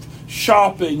enough of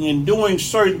shopping and doing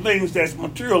certain things that's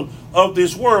material of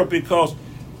this world because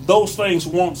those things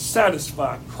won't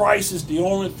satisfy. Christ is the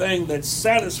only thing that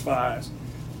satisfies.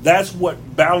 That's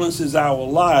what balances our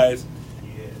lives.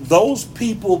 Yes. Those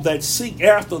people that seek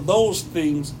after those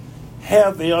things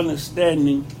have the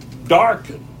understanding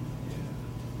darkened.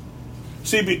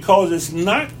 See, because it's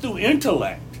not through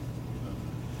intellect.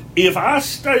 If I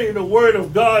study the Word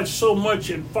of God so much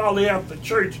and follow after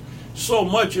church so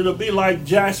much, it'll be like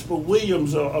Jasper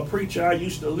Williams, a preacher I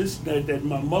used to listen to that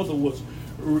my mother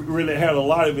really had a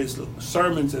lot of his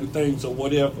sermons and things or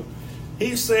whatever.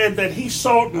 He said that he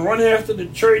sought and run after the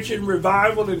church and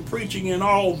revival and preaching and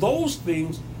all those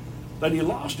things, that he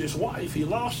lost his wife, he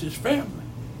lost his family.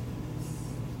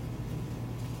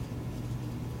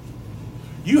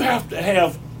 You have to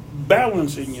have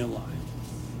balance in your life.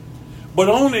 But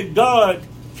only God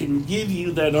can give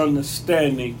you that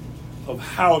understanding of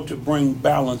how to bring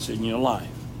balance in your life.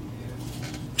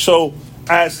 So,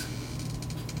 as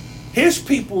his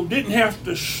people didn't have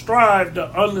to strive to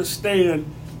understand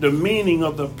the meaning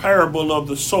of the parable of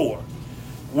the sower.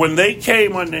 When they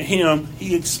came unto him,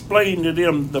 he explained to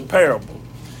them the parable.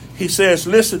 He says,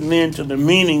 "Listen then to the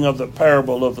meaning of the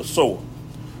parable of the sower.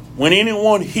 When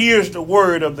anyone hears the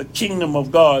word of the kingdom of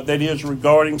God, that is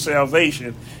regarding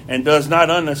salvation, and does not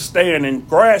understand and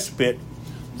grasp it,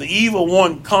 the evil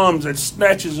one comes and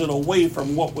snatches it away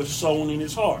from what was sown in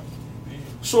his heart."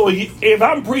 So if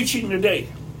I'm preaching today,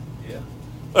 Yeah.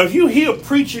 if you hear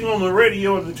preaching on the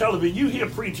radio or the television, you hear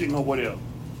preaching or whatever,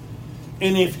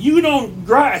 and if you don't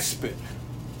grasp it,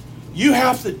 you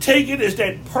have to take it as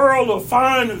that pearl of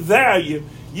fine value.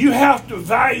 You have to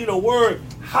value the word,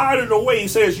 hide it away. He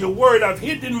says, your word I've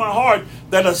hidden in my heart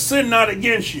that I sin not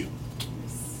against you.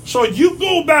 So you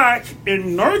go back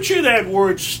and nurture that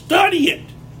word, study it,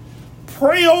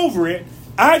 pray over it,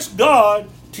 ask God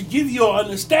to give you an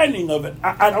understanding of it.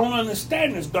 I don't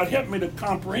understand this. God, help me to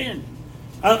comprehend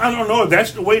it. I don't know if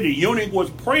that's the way the eunuch was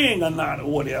praying or not or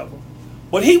whatever.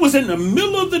 But he was in the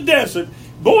middle of the desert,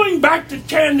 going back to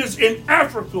Candace in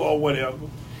Africa or whatever.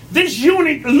 This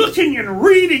eunuch looking and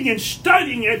reading and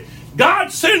studying it.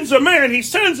 God sends a man, he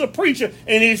sends a preacher,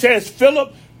 and he says,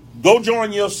 Philip, go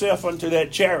join yourself unto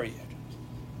that chariot.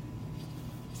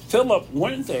 Philip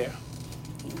went there.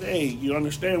 Hey, you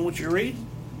understand what you're reading?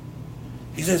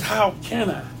 He says, how can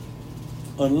I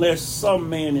unless some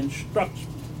man instructs me?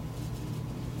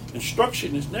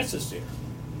 Instruction is necessary.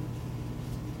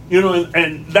 You know,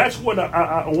 and that's what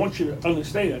I want you to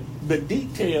understand. The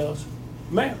details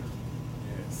matter.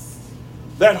 Yes.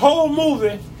 That whole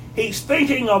movie, he's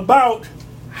thinking about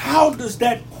how does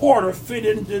that quarter fit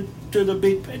into the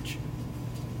big picture?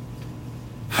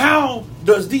 How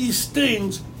does these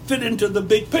things fit into the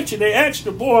big picture? They asked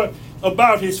the boy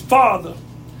about his father.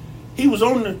 He was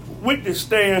on the witness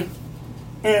stand,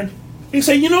 and he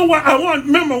said, you know what, I want to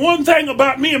remember one thing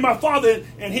about me and my father,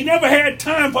 and he never had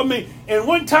time for me. And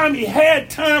one time he had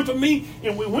time for me,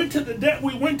 and we went to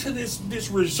this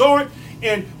resort,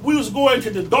 and we was going to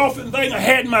the golfing thing. I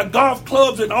had my golf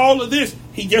clubs and all of this.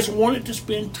 He just wanted to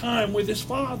spend time with his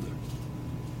father.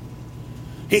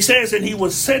 He says, and he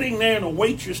was sitting there, and a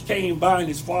waitress came by, and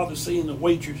his father seen the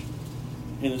waitress,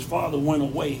 and his father went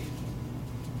away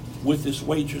with this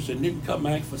waitress and didn't come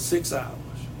back for 6 hours.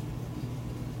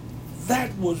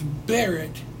 That was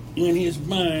buried in his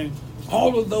mind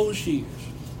all of those years.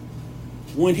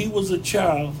 When he was a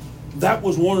child, that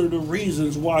was one of the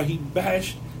reasons why he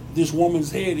bashed this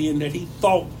woman's head in that he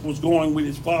thought was going with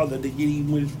his father to get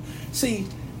even with his... See,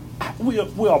 we're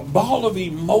a ball of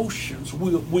emotions.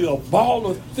 We're a ball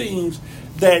of things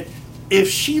that if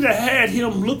she'd have had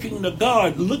him looking to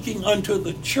God, looking unto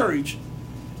the church,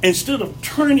 instead of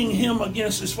turning him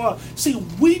against his father. See,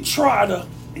 we try to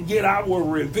get our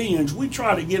revenge. We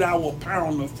try to get our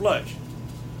pound of flesh.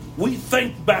 We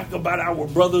think back about our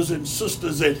brothers and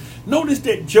sisters, and notice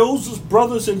that Joseph's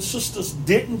brothers and sisters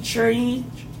didn't change.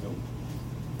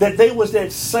 That they was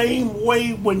that same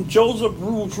way when Joseph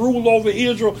ruled over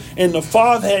Israel and the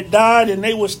father had died, and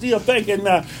they were still thinking,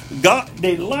 now God,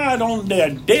 they lied on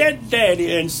their dead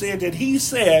daddy and said that he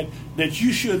said that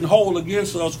you shouldn't hold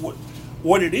against us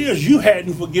what it is you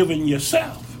hadn't forgiven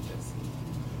yourself.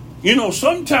 You know,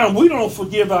 sometimes we don't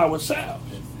forgive ourselves.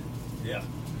 Yeah.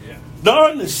 The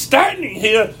understanding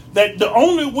here that the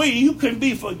only way you can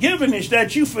be forgiven is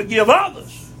that you forgive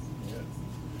others.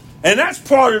 And that's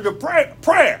part of the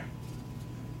prayer.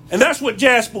 And that's what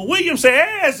Jasper Williams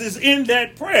said, as is in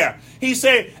that prayer. He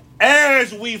said,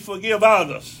 as we forgive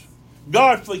others.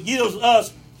 God forgives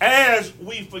us as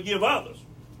we forgive others.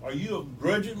 Are you a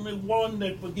grudgingly one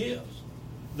that forgives?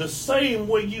 The same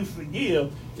way you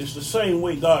forgive is the same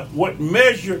way God. What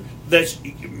measure that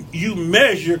you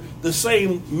measure, the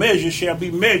same measure shall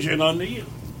be measured unto you.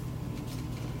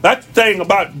 That's the thing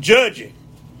about judging.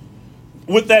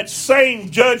 With that same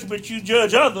judgment you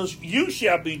judge others, you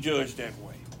shall be judged that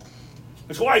way.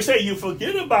 That's why I say you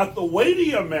forget about the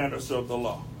weightier matters of the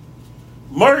law.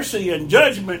 Mercy and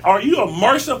judgment. Are you a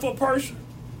merciful person?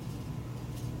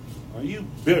 Are you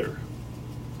bitter?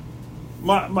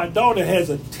 My daughter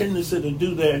has a tendency to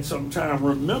do that sometimes.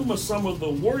 Remember some of the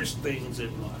worst things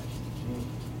in life.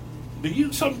 Do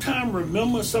you sometimes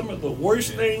remember some of the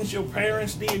worst things your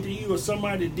parents did to you or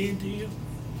somebody did to you?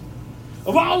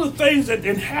 Of all the things that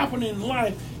can happen in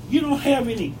life, you don't have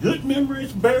any good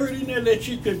memories buried in there that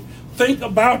you could think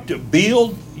about to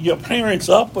build your parents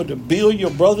up or to build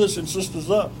your brothers and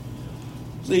sisters up.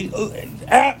 See,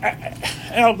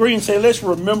 Al Green said, let's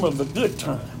remember the good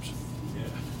times. Yeah.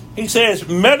 He says,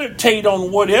 meditate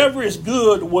on whatever is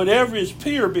good, whatever is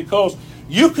pure, because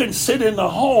you can sit in the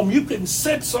home, you can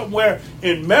sit somewhere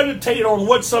and meditate on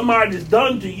what somebody's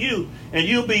done to you, and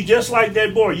you'll be just like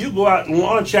that boy. You go out and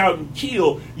launch out and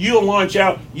kill. You'll launch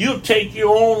out. You'll take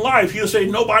your own life. You'll say,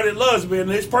 nobody loves me, and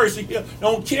this person here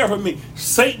don't care for me.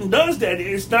 Satan does that.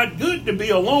 It's not good to be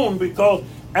alone, because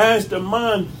as the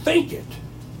mind thinketh,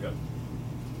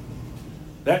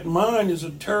 that mind is a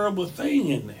terrible thing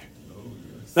in there.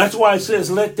 That's why it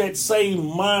says, let that same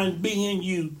mind be in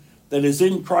you that is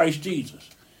in Christ Jesus.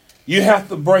 You have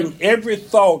to bring every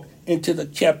thought into the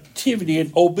captivity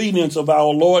and obedience of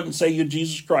our Lord and Savior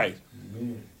Jesus Christ.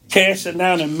 Amen. Casting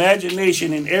down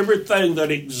imagination and everything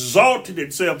that exalted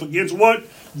itself against what?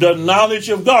 The knowledge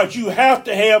of God. You have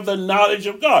to have the knowledge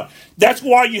of God. That's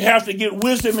why you have to get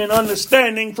wisdom and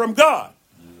understanding from God.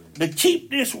 To keep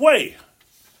this way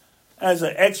as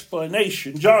an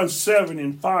explanation. John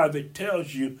 7:5, it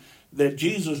tells you that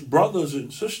Jesus' brothers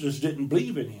and sisters didn't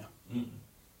believe in him.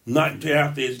 Not until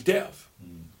after his death.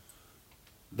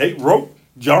 They wrote,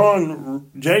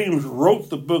 James wrote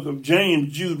the book of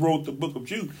James, Jude wrote the book of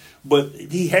Jude, but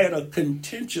he had a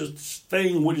contentious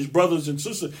thing with his brothers and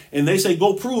sisters, and they say,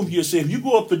 go prove yourself. You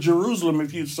go up to Jerusalem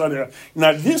if you study out.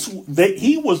 Now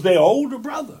he was their older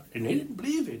brother, and they didn't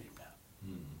believe in him.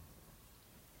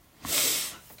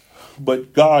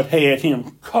 But God had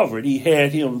him covered. He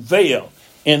had him veiled.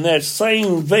 And that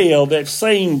same veil, that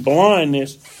same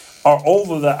blindness are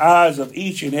over the eyes of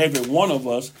each and every one of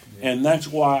us. And that's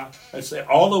why I say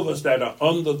all of us that are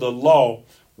under the law,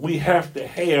 we have to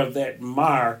have that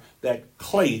mire, that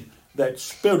clay, that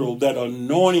spittle, that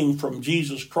anointing from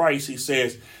Jesus Christ. He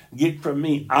says, get from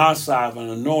me eye salve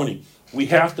and anointing. We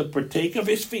have to partake of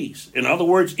his feast. In other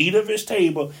words, eat of his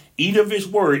table, eat of his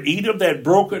word, eat of that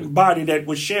broken body that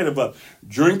was shed above,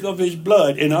 drink of his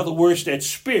blood. In other words, that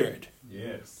spirit.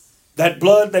 Yes. That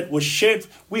blood that was shed,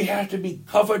 we have to be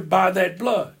covered by that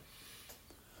blood.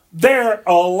 There are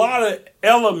a lot of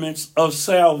elements of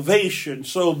salvation.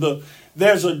 So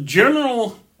there's a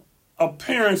general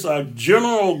appearance, a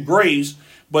general grace,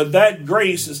 but that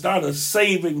grace is not a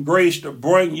saving grace to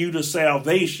bring you to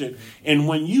salvation. And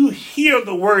when you hear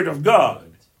the word of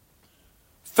God,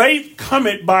 faith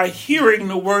cometh by hearing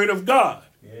the word of God.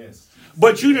 Yes.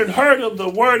 But you done heard of the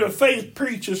word of faith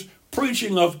preachers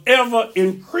preaching of ever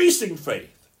increasing faith.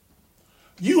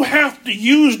 You have to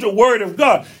use the word of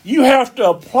God. You have to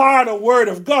apply the word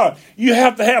of God. You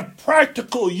have to have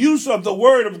practical use of the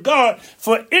word of God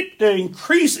for it to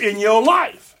increase in your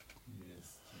life.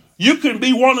 You can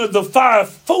be one of the 5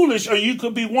 foolish, or you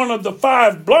could be one of the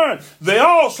 5 blind. They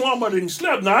all slumbered and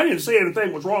slept. Now, I didn't say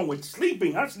anything was wrong with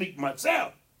sleeping. I sleep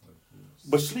myself.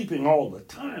 But sleeping all the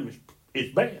time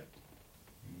is bad.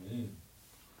 Amen.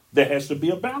 There has to be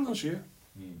a balance here.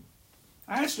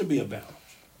 There has to be a balance.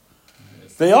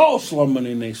 Yes. They all slumbered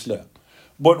and they slept.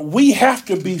 But we have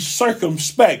to be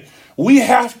circumspect. We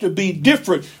have to be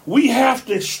different. We have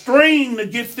to strain to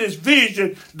get this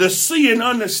vision, to see and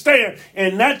understand.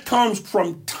 And that comes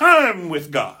from time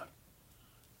with God.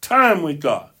 Time with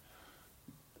God.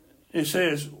 It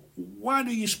says, why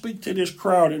do you speak to this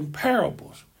crowd in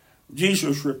parables?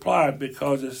 Jesus replied,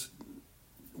 because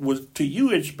to you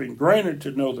it's been granted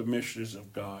to know the mysteries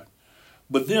of God.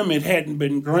 But them it hadn't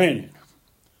been granted.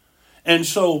 And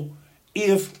so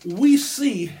if we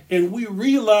see and we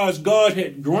realize God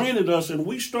had granted us and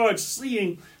we start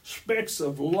seeing specks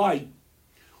of light,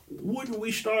 wouldn't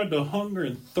we start to hunger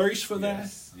and thirst for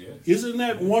that? Yes. Isn't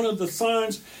that one of the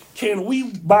signs? Can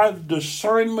we, by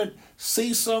discernment,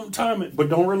 see sometime? But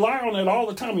don't rely on it all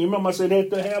the time. You remember I said that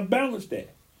to have balance there.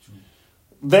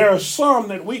 There are some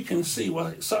that we can see,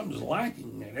 well, something's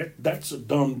lacking there. That's a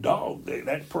dumb dog.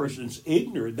 That person's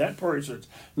ignorant. That person's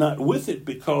not with it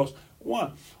because,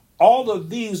 one, all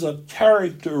of these are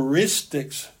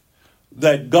characteristics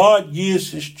that God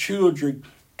gives his children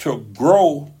to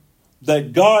grow,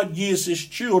 that God gives his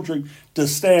children to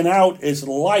stand out as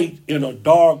light in a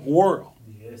dark world.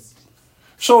 Yes.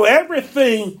 So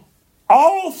everything,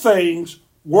 all things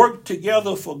work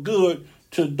together for good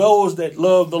to those that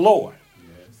love the Lord.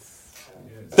 Yes.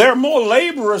 Yes. There are more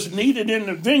laborers needed in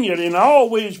the vineyard, and I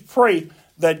always pray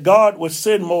that God would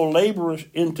send more laborers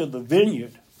into the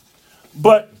vineyard.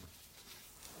 But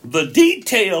the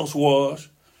details was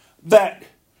that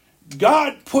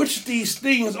God puts these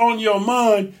things on your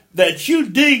mind that you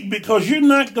dig because you're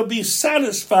not going to be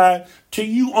satisfied till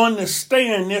you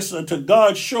understand this or till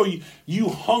God show you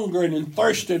hungering and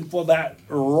thirsting for that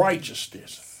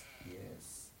righteousness.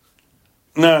 Yes.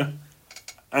 Now,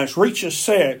 as Richard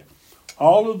said,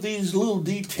 all of these little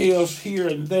details here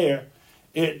and there,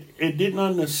 it didn't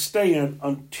understand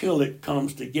until it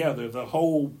comes together.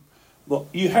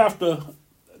 You have to.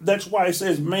 That's why it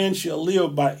says man shall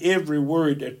live by every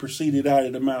word that proceeded out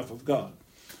of the mouth of God.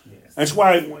 Yes. That's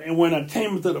why when I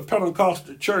came into the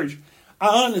Pentecostal church,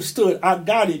 I understood, I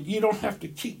got it. You don't have to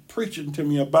keep preaching to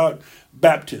me about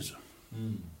baptism.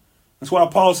 That's why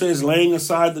Paul says laying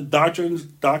aside the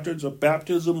doctrines of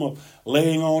baptism, of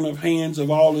laying on of hands, of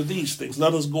all of these things.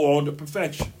 Let us go on to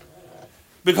perfection.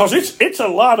 Because it's a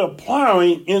lot of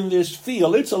plowing in this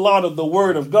field. It's a lot of the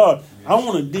word of God. Yes. I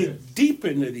want to dig deep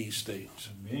into these things.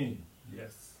 Amen.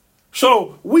 Yes.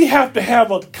 So we have to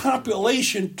have a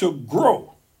compilation to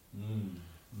grow.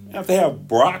 You have to have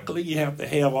broccoli. You have to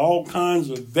have all kinds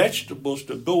of vegetables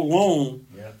to go along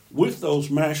with those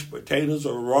mashed potatoes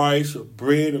or rice or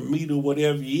bread or meat or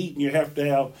whatever you eat. And you have to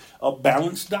have a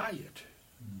balanced diet.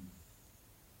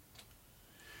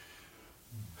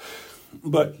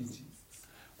 But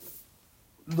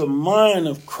the mind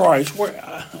of Christ, where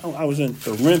I was in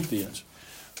Corinthians,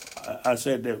 I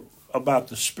said that about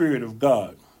the Spirit of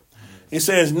God. It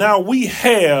says, now we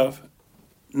have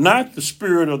not the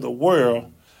spirit of the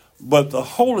world, but the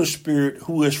Holy Spirit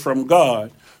who is from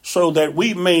God, so that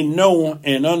we may know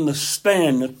and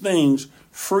understand the things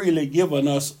freely given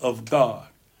us of God.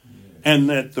 And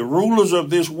that the rulers of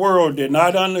this world did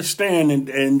not understand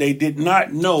and they did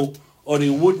not know, or they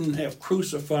wouldn't have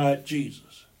crucified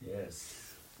Jesus.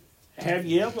 Yes.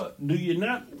 Do you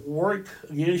not work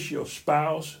against your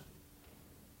spouse,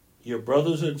 your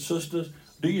brothers and sisters?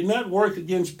 Do you not work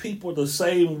against people the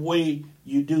same way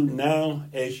you do now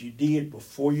as you did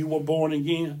before you were born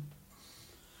again?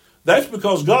 That's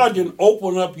because God didn't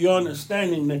open up your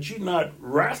understanding that you're not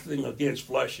wrestling against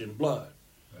flesh and blood.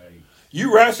 Right.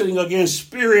 You're wrestling against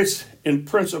spirits and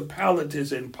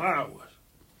principalities and powers.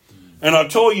 And I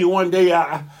told you one day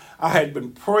I had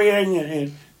been praying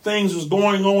and things was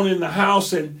going on in the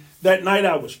house. And that night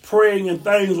I was praying and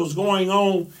things was going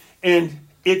on. And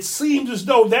it seemed as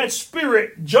though that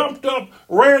spirit jumped up,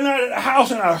 ran out of the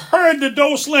house, and I heard the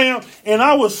door slam, and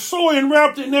I was so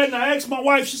enwrapped in that, and I asked my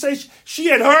wife, she said she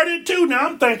had heard it too. Now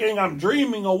I'm thinking I'm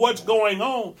dreaming or what's going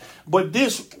on, but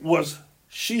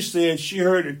she said she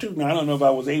heard it too. Now I don't know if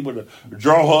I was able to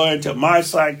draw her into my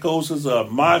psychosis or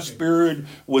my spirit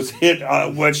was hit,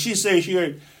 what she said she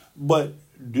heard. But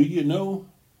do you know,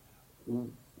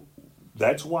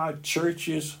 that's why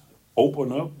churches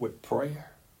open up with prayer.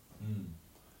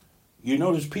 You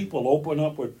notice people open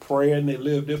up with prayer and they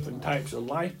live different types of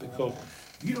life because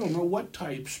you don't know what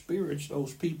type spirits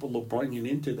those people are bringing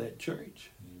into that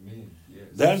church. Amen. Yes.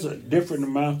 There's a different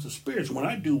amount of spirits. When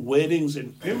I do weddings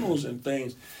and funerals and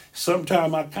things,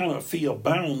 sometimes I kind of feel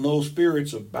bound. Those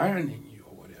spirits are binding you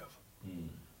or whatever.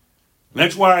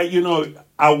 That's why,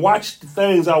 I watch the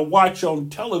things I watch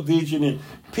on television, and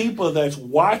people that's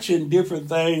watching different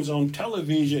things on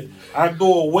television, I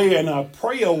go away and I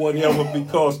pray or whatever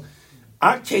because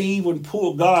I can't even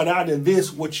pull God out of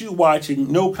this, what you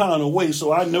watching, no kind of way.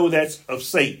 So I know that's of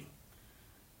Satan.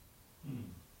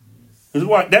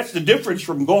 That's the difference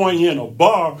from going in a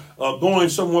bar or going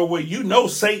somewhere where you know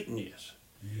Satan is.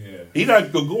 Yeah. He's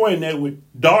not going to go in there with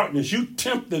darkness. You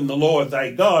tempting the Lord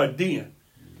thy God then.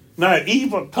 Now,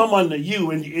 evil come unto you,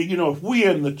 and if we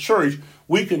in the church,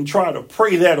 we can try to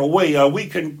pray that away, or we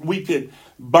can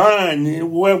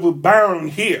bind where we're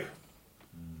bound here.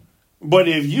 But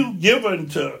if you given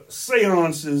to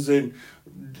seances and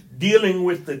dealing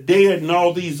with the dead and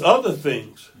all these other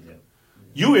things,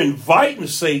 you inviting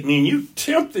Satan and you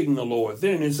tempting the Lord.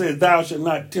 Then it says, thou shalt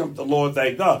not tempt the Lord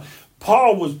thy God.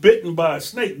 Paul was bitten by a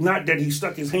snake, not that he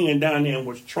stuck his hand down there and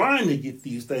was trying to get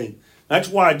these things. That's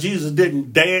why Jesus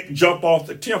didn't dare jump off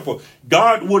the temple.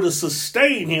 God would have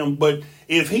sustained him, but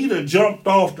if he'd have jumped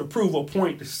off to prove a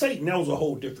point to Satan, that was a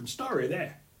whole different story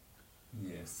there.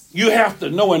 Yes. You have to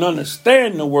know and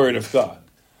understand the word of God.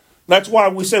 That's why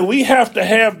we say we have to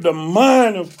have the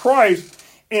mind of Christ,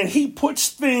 and he puts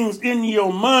things in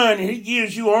your mind and he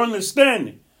gives you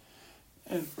understanding.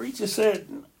 And preacher said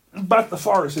about the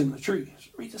forest and the trees.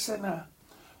 Preacher said,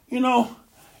 now,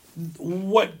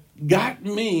 what got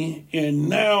me, and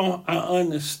now I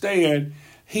understand,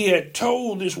 he had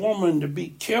told this woman to be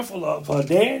careful of her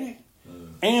daddy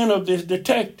and of this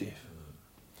detective.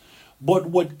 But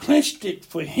what clinched it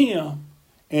for him,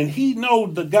 and he know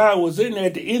the guy was in there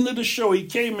at the end of the show, he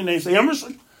came in there and said,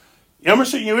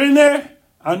 Emerson, you in there?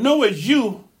 I know it's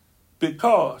you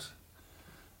because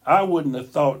I wouldn't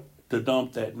have thought to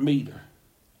dump that meter.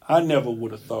 I never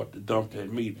would have thought to dump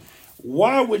that meter.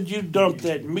 Why would you dump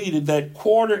that meter, that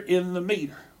quarter in the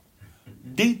meter?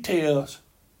 Details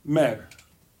matter.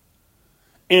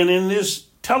 And in this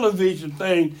television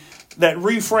thing, that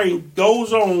refrain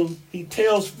goes on, he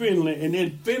tells Finley, and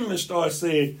then Finley starts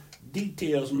saying,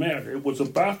 details matter. It was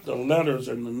about the letters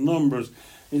and the numbers.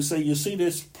 He said, you see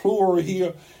this plural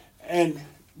here? And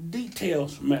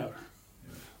details matter.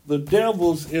 The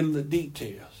devil's in the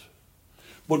details.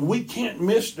 But we can't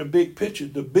miss the big picture.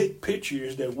 The big picture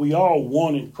is that we all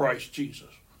one in Christ Jesus.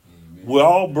 Amen. We're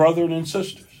all brethren and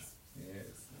sisters. Yes.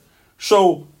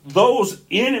 So those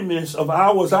enemies of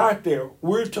ours out there,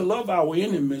 we're to love our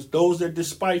enemies, those that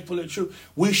despitefully true.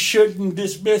 We shouldn't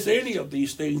dismiss any of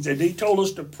these things. And he told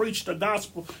us to preach the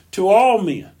gospel to all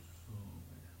men.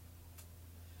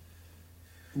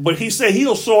 But he said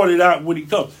he'll sort it out when he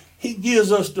comes. He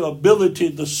gives us the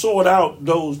ability to sort out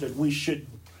those that we should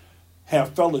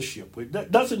have fellowship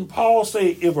with. Doesn't Paul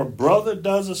say if a brother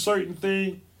does a certain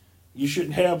thing, you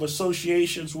shouldn't have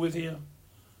associations with him?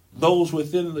 Those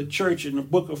within the church in the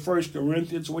book of 1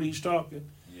 Corinthians, what he's talking.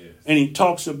 Yes. And he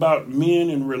talks about men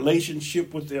in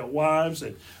relationship with their wives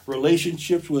and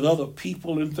relationships with other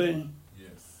people and things.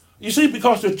 Yes. You see,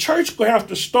 because the church will have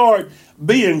to start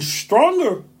being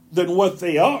stronger than what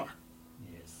they are.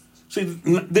 Yes. See,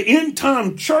 the end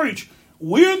time church,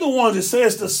 we're the ones that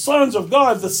says the sons of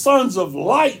God, the sons of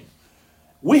light.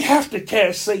 We have to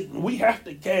cast Satan. We have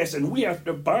to cast and we have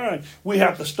to bind. We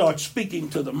have to start speaking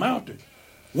to the mountain.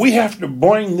 We have to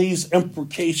bring these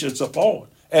imprecations upon.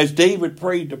 As David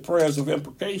prayed the prayers of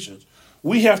imprecations,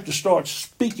 we have to start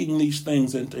speaking these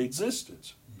things into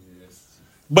existence. Yes.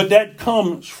 But that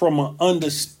comes from an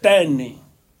understanding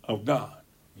of God.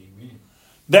 Amen.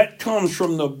 That comes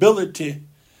from the ability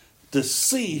to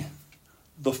see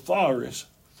the forest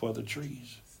for the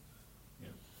trees. Yeah.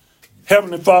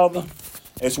 Heavenly Father,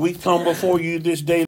 as we come before you this day,